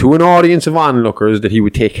announced to an audience of onlookers that he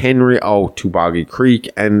would take Henry out to Boggy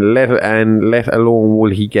Creek and let alone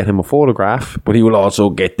will he get him a photograph, but he will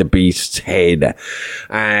also get the beast's head.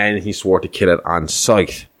 And he swore to kill it on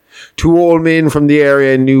sight. 2 old men from the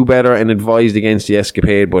area knew better and advised against the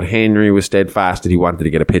escapade, but Henry was steadfast that he wanted to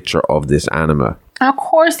get a picture of this animal. Of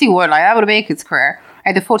course he would. That would make his career.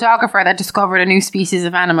 The photographer that discovered a new species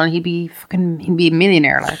of animal, he'd be a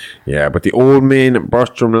millionaire. Yeah, but the old men,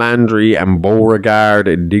 Bertram Landry and Beauregard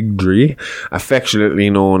Digdry, affectionately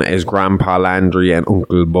known as Grandpa Landry and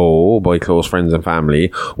Uncle Beau by close friends and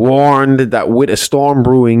family, warned that with a storm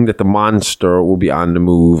brewing that the monster would be on the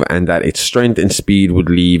move and that its strength and speed would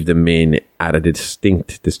leave the men at a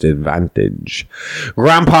distinct disadvantage.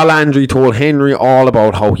 Grandpa Landry told Henry all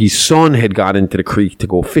about how his son had got into the creek to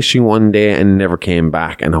go fishing one day and never came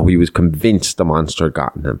back, and how he was convinced the monster had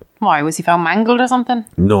gotten him. Why? Was he found mangled or something?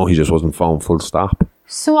 No, he just wasn't found, full stop.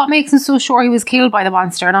 So what makes him so sure he was killed by the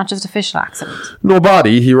monster, not just a fishing accident? No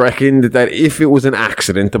body. He reckoned that if it was an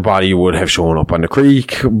accident, the body would have shown up on the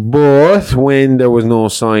creek. But when there was no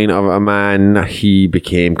sign of a man, he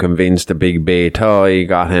became convinced a big bay tie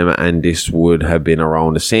got him, and this would have been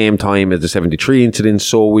around the same time as the 73 incident,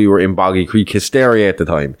 so we were in Boggy Creek hysteria at the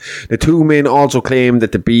time. The 2 men also claimed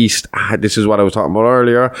that the beast, this is what I was talking about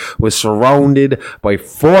earlier, was surrounded by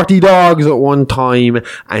 40 dogs at one time,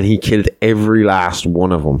 and he killed every last one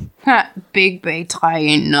of them. Big Bay Tie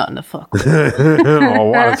ain't nothing to fuck with.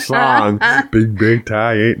 Oh, what a song. Big Bay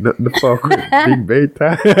Tie ain't nothing to fuck with. Big Bay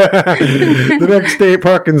Tie. The next day,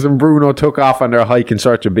 Perkins and Bruno took off on their hike in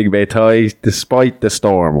search of Big Bay Tie, despite the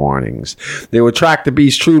storm warnings. They would track the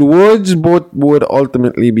beast through the woods, but would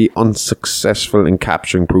ultimately be unsuccessful in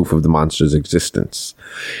capturing proof of the monster's existence.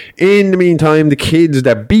 In the meantime, the kids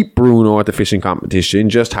that beat Bruno at the fishing competition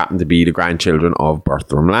just happened to be the grandchildren of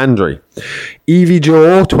Bertram Landry. Evie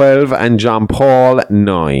Joe, 12, and John Paul,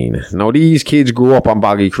 9. Now, these kids grew up on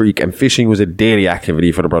Boggy Creek, and fishing was a daily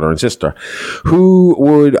activity for the brother and sister, who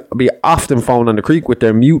would be often found on the creek with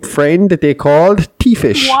their mute friend that they called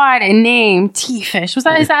T-Fish. What a name, T-Fish. Was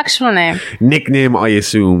that his actual name? Nickname, I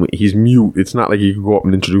assume. He's mute. It's not like he could go up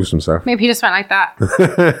and introduce himself. Maybe he just went like that.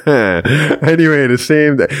 Anyway, the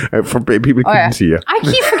same for people couldn't see you. I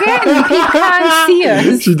keep forgetting people can't see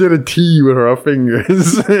us. She did a T with her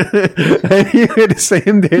fingers. Anyway, the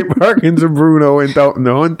same day Perkins and Bruno went out on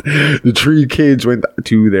the hunt, the 3 kids went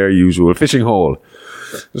to their usual fishing hole.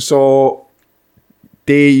 So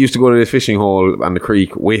they used to go to this fishing hole on the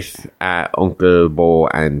creek with Uncle Beau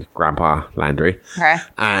and Grandpa Landry. Okay.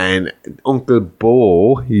 And Uncle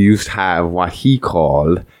Beau used to have what he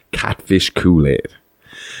called catfish Kool-Aid.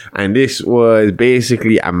 And this was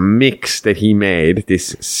basically a mix that he made,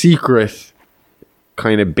 this secret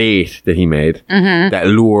kind of bait that he made that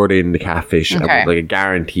lured in the catfish and was like a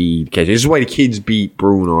guaranteed catch. This is why the kids beat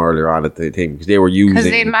Bruno earlier on at the thing, because they were using... Because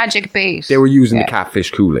they had magic bait. They were using the catfish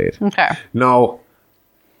Kool-Aid. Okay. Now,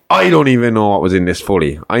 I don't even know what was in this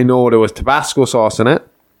fully. I know there was Tabasco sauce in it,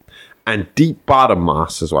 and deep bottom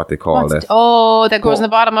moss is what they called it. Oh, that goes in the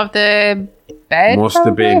bottom of the bed? Must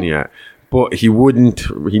have been, yeah. But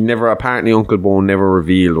apparently Uncle Beau never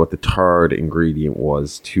revealed what the third ingredient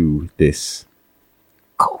was to this.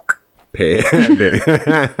 Coke.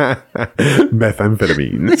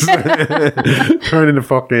 methamphetamines. Turning the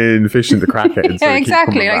fucking fish into crackheads. Yeah,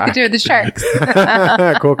 exactly, like they do with the sharks.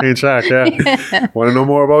 Cocaine shark, yeah. Want to know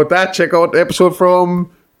more about that? Check out the episode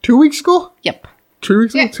from 2 weeks ago? Yep. 2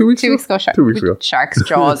 weeks ago? 2 weeks 2 weeks ago. 2 weeks ago. Sharks,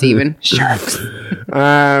 jaws even. Sharks.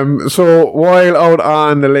 So while out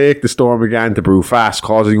on the lake, the storm began to brew fast,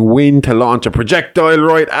 causing wind to launch a projectile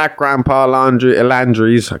right at Grandpa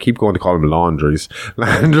Landry's. I keep going to call him Laundry's.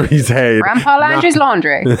 Landry's head. Grandpa Landry's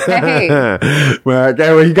laundry. Hey.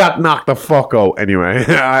 Well, he got knocked the fuck out anyway.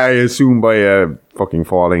 I assume by a fucking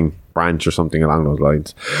falling branch or something along those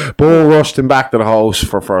lines. Bo rushed him back to the house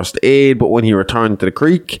for first aid, but when he returned to the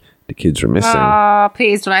creek, the kids were missing. Oh,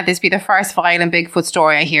 please don't let this be the first violent Bigfoot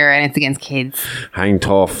story I hear, and it's against kids. Hang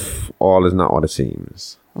tough, all is not what it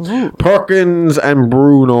seems. Ooh. Perkins and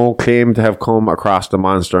Bruno claim to have come across the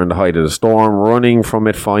monster in the height of the storm, running from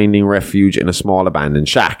it, finding refuge in a small abandoned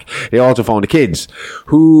shack. They also found the kids,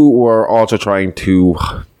 who were also trying to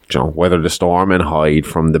weather the storm and hide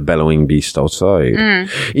from the bellowing beast outside.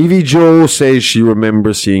 Evie Joe says she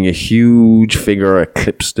remembers seeing a huge figure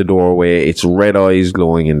eclipse the doorway, its red eyes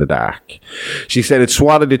glowing in the dark. She said it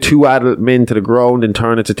swatted the two adult men to the ground and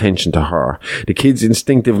turned its attention to her. The kids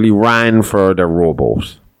instinctively ran for their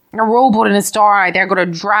rowboat. A rowboat in a story, they're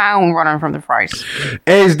going to drown running from the fright.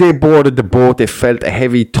 As they boarded the boat, they felt a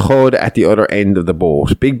heavy thud at the other end of the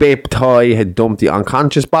boat. Big Babe Ty had dumped the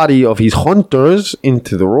unconscious body of his hunters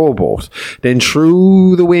into the rowboat. Then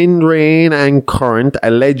through the wind, rain and current,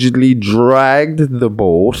 allegedly dragged the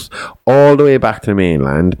boat all the way back to the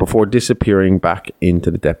mainland before disappearing back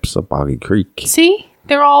into the depths of Boggy Creek. See?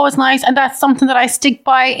 They're always nice, and that's something that I stick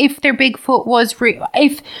by. If their Bigfoot was real,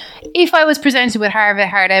 if I was presented with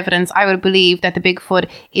hard evidence, I would believe that the Bigfoot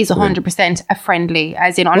is 100% a friendly,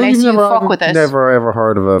 as in unless you fuck with it. Never ever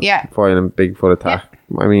heard of a violent Bigfoot attack.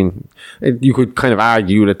 Yeah. I mean, you could kind of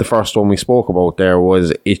argue that the first one we spoke about there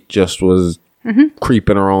was it just was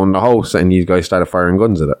creeping around the house and these guys started firing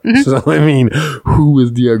guns at it. So, I mean, who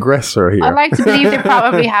is the aggressor here? I like to believe they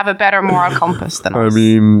probably have a better moral compass than us. I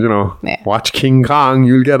mean, watch King Kong,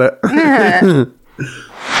 you'll get it.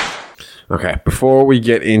 Okay, before we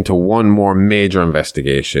get into one more major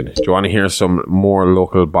investigation, do you want to hear some more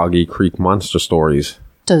local Boggy Creek monster stories?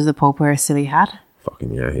 Does the Pope wear a silly hat?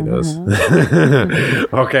 Fucking yeah, he does.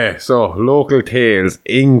 Okay, so local tales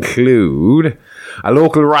include a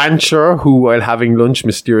local rancher who, while having lunch,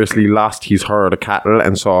 mysteriously lost his herd of cattle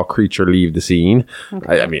and saw a creature leave the scene.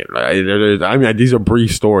 Okay. I mean, these are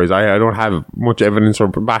brief stories. I don't have much evidence or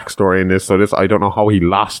backstory in this, so I don't know how he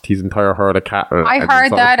lost his entire herd of cattle. I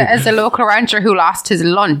heard that as a local rancher who lost his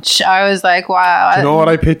lunch. I was like, wow. Do you know what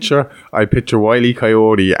I picture? I picture Wile E.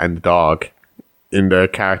 Coyote and the dog in the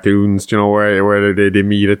cartoons, where they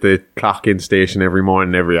meet at the clock-in station every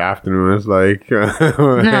morning, every afternoon. It's like,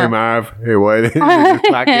 hey Marv, hey Wile,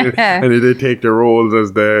 and they take their roles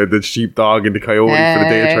as the sheepdog and the coyote for the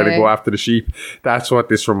day, trying to go after the sheep. That's what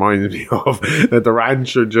this reminds me of. That the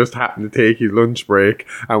rancher just happened to take his lunch break,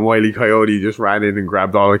 and Wile E. Coyote just ran in and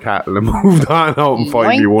grabbed all the cattle and moved on out and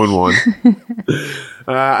finally won one.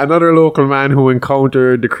 Another local man who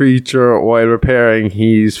encountered the creature while repairing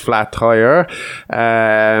his flat tire.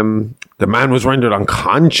 The man was rendered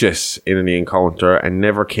unconscious in the encounter and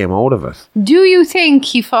never came out of it. Do you think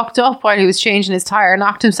he fucked up while he was changing his tire,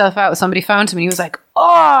 knocked himself out, somebody found him and he was like,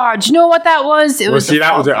 oh, do you know what that was? It was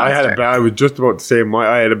that was it. I was just about to say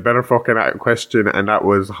I had a better fucking question, and that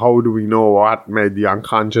was, how do we know what made the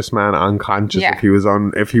unconscious man unconscious if he was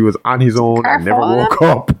on his own and never woke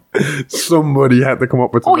up? Somebody had to come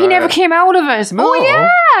up with he never came out of it. No. Oh yeah,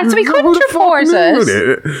 so he couldn't report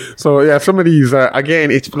it. So yeah, some of these again,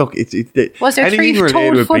 was there 3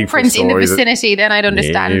 total footprints in the vicinity? Then I'd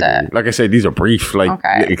understand it. Like I said, these are brief, little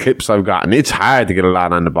clips I've gotten. It's hard to get a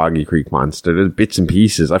lot on the Boggy Creek monster. There's bits and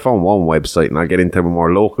pieces. I found one website, and I'll get into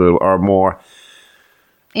more local or more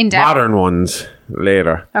in-depth modern ones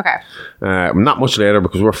later. Okay. Not much later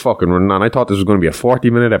because we're fucking running on. I thought this was going to be a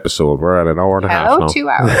 40-minute episode. We're at an hour and a half now. 2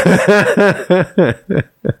 hours.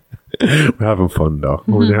 We're having fun though.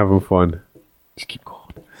 We're having fun. Just keep going.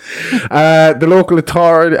 A local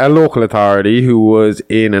authority who was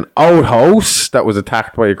in an outhouse that was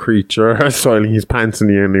attacked by a creature soiling his pants in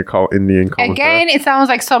the encounter. Again, it sounds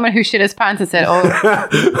like someone who shit his pants and said, "Oh, well,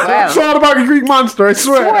 I saw the Boggy Creek monster. I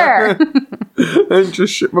swear." And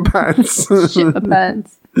just shit my pants. Shit my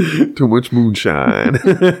pants. Too much moonshine.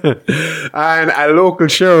 And a local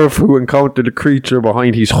sheriff who encountered a creature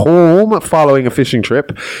behind his home following a fishing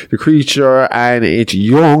trip. The creature and its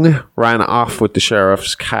young ran off with the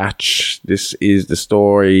sheriff's catch. This is the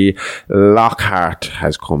story Lockhart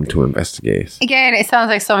has come to investigate. Again, it sounds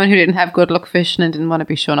like someone who didn't have good luck fishing and didn't want to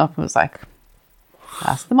be shown up and was like,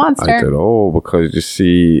 that's the monster. I don't know, because you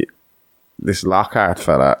see, this Lockhart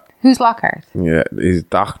fella. Who's Lockhart? Yeah, he's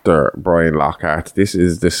Dr. Brian Lockhart. This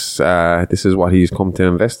is what he's come to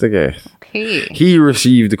investigate. Okay. He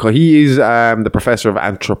is the professor of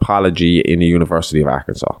anthropology in the University of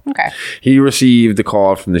Arkansas. Okay. He received the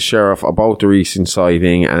call from the sheriff about the recent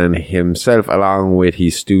sighting, and himself, along with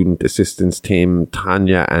his student assistants Tim,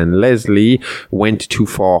 Tanya, and Leslie, went to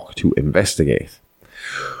Fouke to investigate.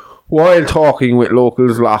 While talking with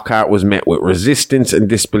locals, Lockhart was met with resistance and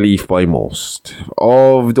disbelief by most.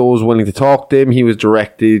 Of those willing to talk to him, he was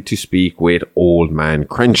directed to speak with Old Man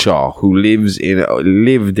Crenshaw, who lived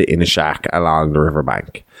in a shack along the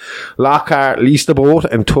riverbank. Lockhart leased a boat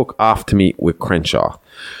and took off to meet with Crenshaw.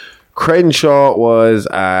 Crenshaw was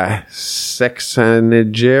a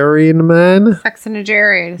sexagenarian man.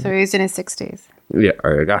 Sexagenarian, so he was in his 60s. Yeah,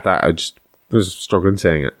 I got that. I was struggling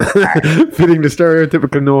saying it. Fitting the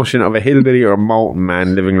stereotypical notion of a hillbilly or a mountain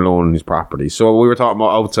man living alone on his property. So we were talking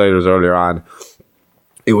about outsiders earlier on.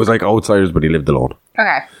 It was like outsiders, but he lived alone.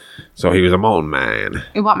 Okay. So he was a mountain man.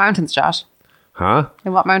 In what mountains, Josh? Huh?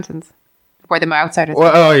 In what mountains? Where the outsiders?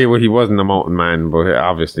 Well, he wasn't a mountain man, but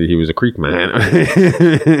obviously he was a creek man.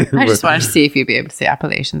 I just wanted to see if you'd be able to say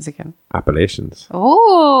Appalachians again. Appalachians.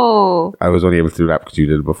 Oh. I was only able to do that because you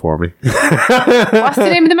did it before me. What's the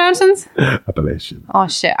name of the mountains? Appalachian. Oh,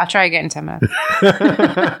 shit. I'll try again in 10 minutes.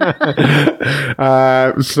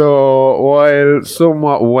 So, while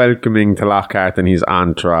somewhat welcoming to Lockhart and his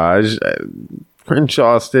entourage,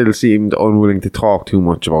 Crenshaw still seemed unwilling to talk too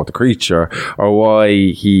much about the creature or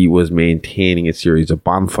why he was maintaining a series of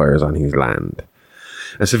bonfires on his land.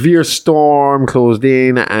 A severe storm closed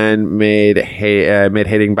in and made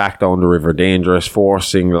heading back down the river dangerous,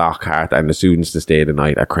 forcing Lockhart and the students to stay the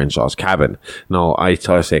night at Crenshaw's cabin. No, I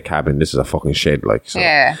say cabin. This is a fucking shed, like. So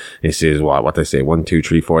yeah. This is what they say. 1, 2,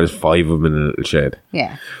 3, 4. There's 5 of them in a little shed.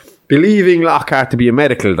 Yeah. Believing Lockhart to be a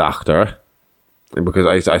medical doctor, because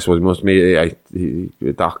I suppose he must be a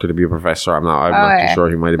doctor to be a professor. I'm not too sure.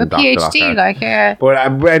 He might have been PhD, Dr. like, yeah. But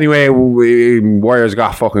anyway, wires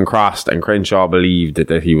got fucking crossed, and Crenshaw believed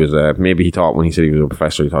that he was maybe he thought when he said he was a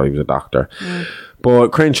professor, he thought he was a doctor. But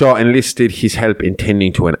Crenshaw enlisted his help in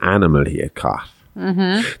tending to an animal he had caught.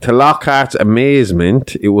 To Lockhart's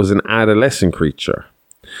amazement, it was an adolescent creature.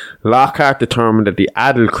 Lockhart determined that the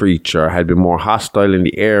adult creature had been more hostile in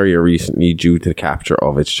the area recently due to the capture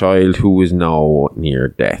of its child, who was now near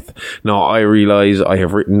death. Now, I realise I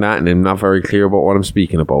have written that and I'm not very clear about what I'm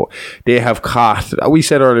speaking about. They have caught, we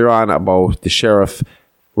said earlier on about the sheriff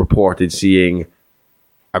reported seeing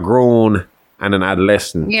a grown and an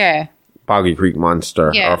adolescent Boggy Creek monster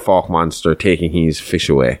or Fouke monster taking his fish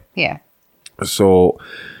away. Yeah. So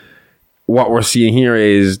what we're seeing here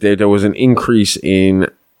is that there was an increase in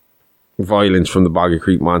violence from the Boggy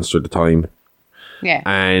Creek monster at the time. Yeah.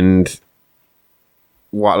 And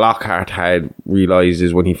what Lockhart had realised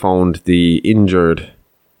is when he found the injured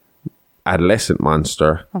adolescent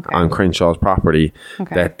monster on Crenshaw's property,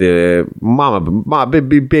 that the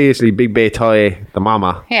basically Big Bay Tie, the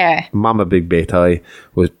mama Big Bay Tie,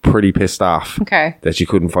 was pretty pissed off that she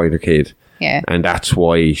couldn't find her kid. Yeah. And that's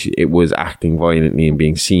why it was acting violently and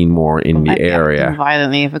being seen more in the area. Acting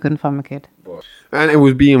violently if I couldn't find my kid. And it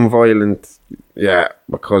was being violent,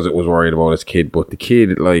 because it was worried about its kid. But the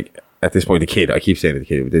kid, like, at this point, the kid, I keep saying the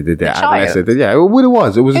kid, the adolescent, what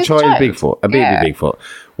it was a child Bigfoot, a baby Bigfoot,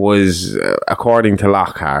 was, according to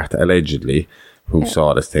Lockhart, allegedly, who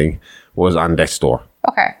saw this thing, was on death's door.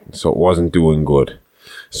 Okay. So it wasn't doing good.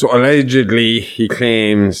 So allegedly, he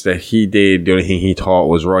claims that he did the only thing he thought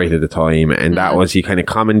was right at the time, and that was he kind of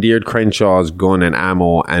commandeered Crenshaw's gun and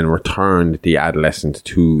ammo and returned the adolescent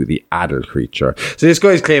to the adult creature. So this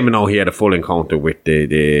guy's claiming, he had a full encounter with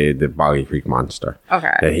the Boggy Creek monster.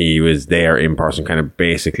 Okay. That he was there in person, kind of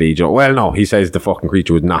basically, he says the fucking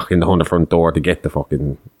creature was knocking on the front door to get the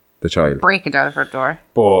child. Break it down the front door.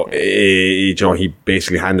 But, he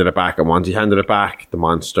basically handed it back, and once he handed it back, the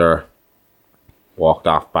monster walked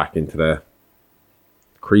off back into the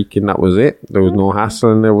creek, and that was it. There was no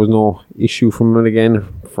hassle and there was no issue from it again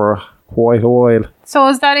for quite a while. So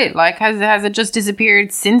is that it? Like, has it just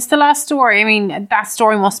disappeared since the last story? I mean, that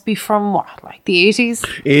story must be from what, like the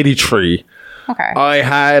 80s? 83. Okay. I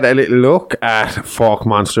had a little look at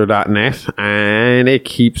FoukeMonster.net and it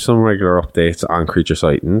keeps some regular updates on creature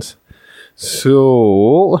sightings.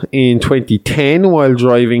 So, in 2010, while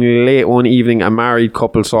driving late one evening, a married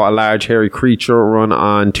couple saw a large hairy creature run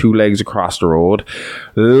on two legs across the road.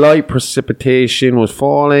 Light precipitation was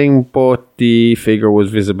falling, but the figure was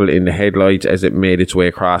visible in the headlights as it made its way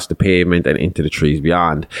across the pavement and into the trees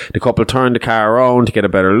beyond. The couple turned the car around to get a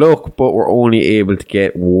better look, but were only able to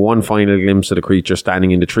get one final glimpse of the creature standing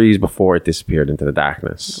in the trees before it disappeared into the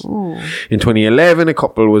darkness. Ooh. In 2011, a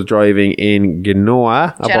couple was driving in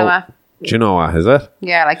Genoa. Genoa, is it?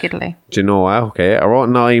 Yeah, like Italy. Genoa, okay.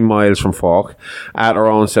 Around 9 miles from Fouke at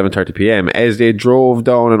around 7:30 p.m. As they drove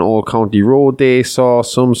down an old county road, they saw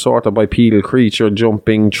some sort of bipedal creature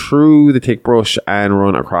jumping through the thick brush and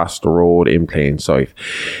run across the road in plain sight.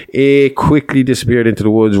 It quickly disappeared into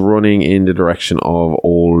the woods, running in the direction of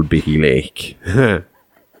Old Bitty Lake. That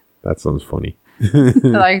sounds funny.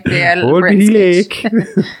 Like the Old Bitty Lake.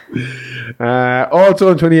 Also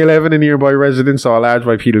in 2011, a nearby resident saw a large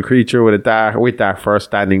bipedal creature with dark fur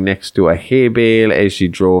standing next to a hay bale as she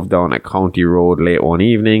drove down a county road late one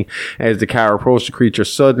evening. As the car approached, the creature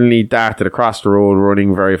suddenly darted across the road,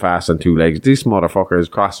 running very fast on two legs. This motherfucker is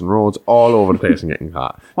crossing roads all over the place and getting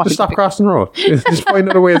caught. Just stop crossing the road. Just find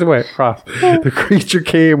other ways away. Cross. The creature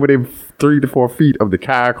came within 3 to 4 feet of the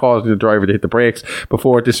car, causing the driver to hit the brakes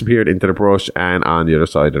before it disappeared into the brush and on the other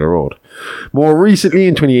side of the road. More recently,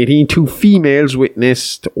 in 2018, two females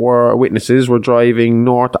witnesses were driving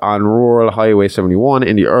north on rural Highway 71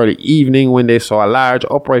 in the early evening when they saw a large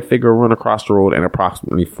upright figure run across the road in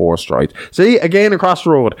approximately 4 strides. See, again, across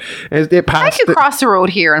the road. As they passed, I could cross the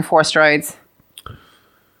road here in 4 strides.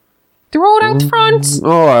 The road out front.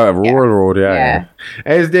 Oh, rural road, yeah.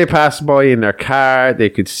 As they passed by in their car, they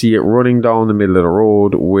could see it running down the middle of the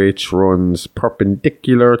road, which runs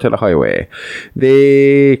perpendicular to the highway.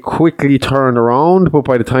 They quickly turned around, but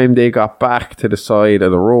by the time they got back to the side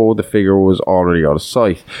of the road, the figure was already out of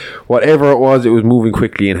sight. Whatever it was moving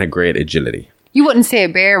quickly and had great agility. You wouldn't say a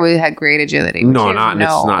bear would have great agility. No, not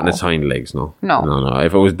in its hind legs, no. No.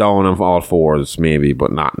 If it was down on all fours, maybe,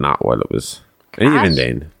 but not while it was... Cat? Even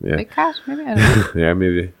then, yeah. Big cat, maybe. I don't know. Yeah,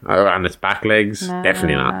 maybe. On its back legs,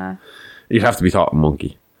 definitely not. You'd have to be taught a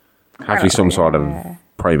monkey. Have to be some sort of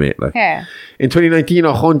primate. Like. Yeah. In 2019,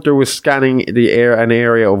 a hunter was scanning an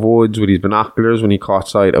area of woods with his binoculars when he caught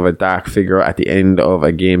sight of a dark figure at the end of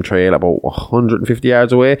a game trail about 150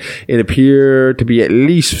 yards away. It appeared to be at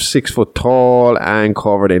least 6 foot tall and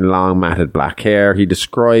covered in long matted black hair. He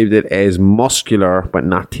described it as muscular but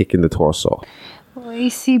not thick in the torso. Well, you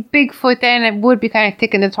see, Bigfoot then it would be kind of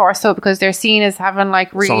thick in the torso because they're seen as having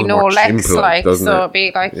like really no legs, like so it'd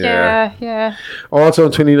be like yeah. Also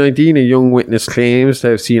in 2019, a young witness claims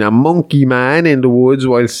to have seen a monkey man in the woods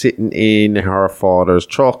while sitting in her father's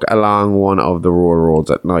truck along one of the rural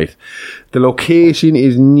roads at night. The location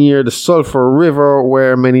is near the Sulphur River,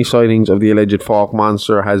 where many sightings of the alleged Fouke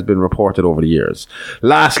monster has been reported over the years.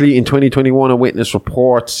 Lastly, in 2021, a witness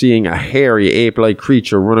reports seeing a hairy ape-like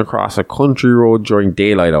creature run across a country road during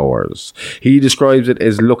daylight hours. He describes it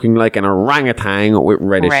as looking like an orangutan with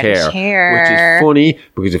reddish hair. Which is funny,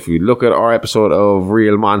 because if you look at our episode of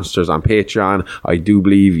Real Monsters on Patreon, I do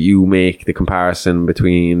believe you make the comparison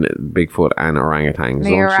between Bigfoot and orangutans.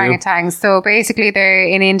 The orangutans. So basically they're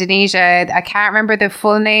in Indonesia. I can't remember the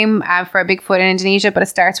full name for a Bigfoot in Indonesia, but it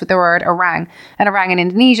starts with the word orang. And orang in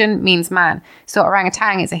Indonesian means man. So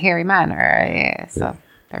orangutan is a hairy man. There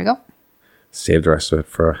we go. Save the rest of it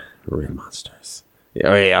for Real Monsters.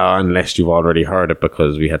 Yeah, unless you've already heard it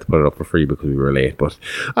because we had to put it up for free because we were late. But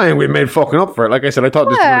I think we made fucking up for it. Like I said, I thought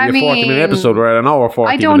this was going to be a 40-minute episode. We're at an hour 40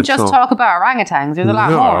 minutes. I don't just talk about orangutans. There's a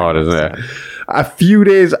lot more. Isn't it? A few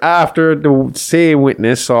days after the same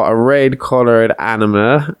witness saw a red-coloured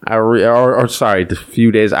animal, a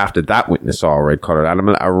few days after that witness saw a red-coloured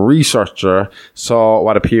animal, a researcher saw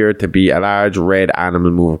what appeared to be a large red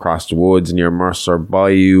animal move across the woods near Mercer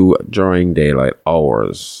Bayou during daylight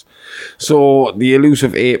hours. So the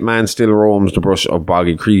elusive ape man still roams the brush of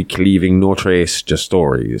Boggy Creek, leaving no trace, just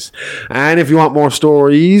stories. And if you want more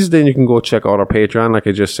stories, then you can go check out our Patreon, like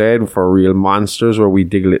I just said, for Real Monsters, where we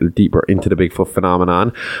dig a little deeper into the Bigfoot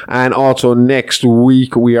phenomenon. And also next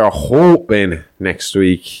week, we are hoping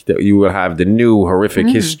that you will have the new Horrific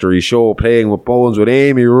History show, Playing with Bones with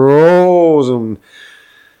Amy Rose. And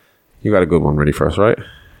you got a good one ready for us, right?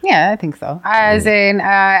 Yeah, I think so. As in,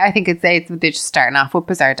 I think they're just starting off with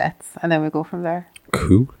bizarre deaths, and then we go from there.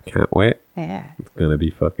 Cool. Can't wait. Yeah. It's going to be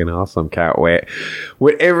fucking awesome. Can't wait.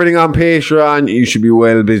 With everything on Patreon, you should be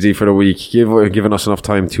well busy for the week. Giving us enough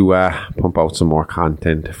time to pump out some more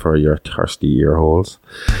content for your thirsty ear holes.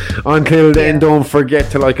 Until then, don't forget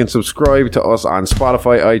to like and subscribe to us on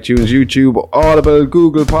Spotify, iTunes, YouTube, Audible,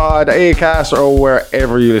 Google Pod, Acast, or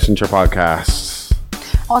wherever you listen to your podcasts.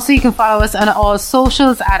 Also, you can follow us on all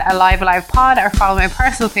socials at Alive Alive Pod, or follow my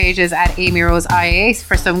personal pages at Amy Rose IAS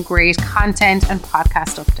for some great content and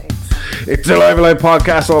podcast updates. It's Alive Alive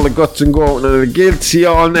Podcast, all the guts and goat and the guilt. See you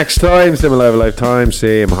all next time. Same Alive Alive time,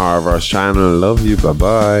 same Harvard's channel. Love you. Bye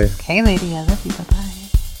bye. Okay, lady, I love you. Bye bye.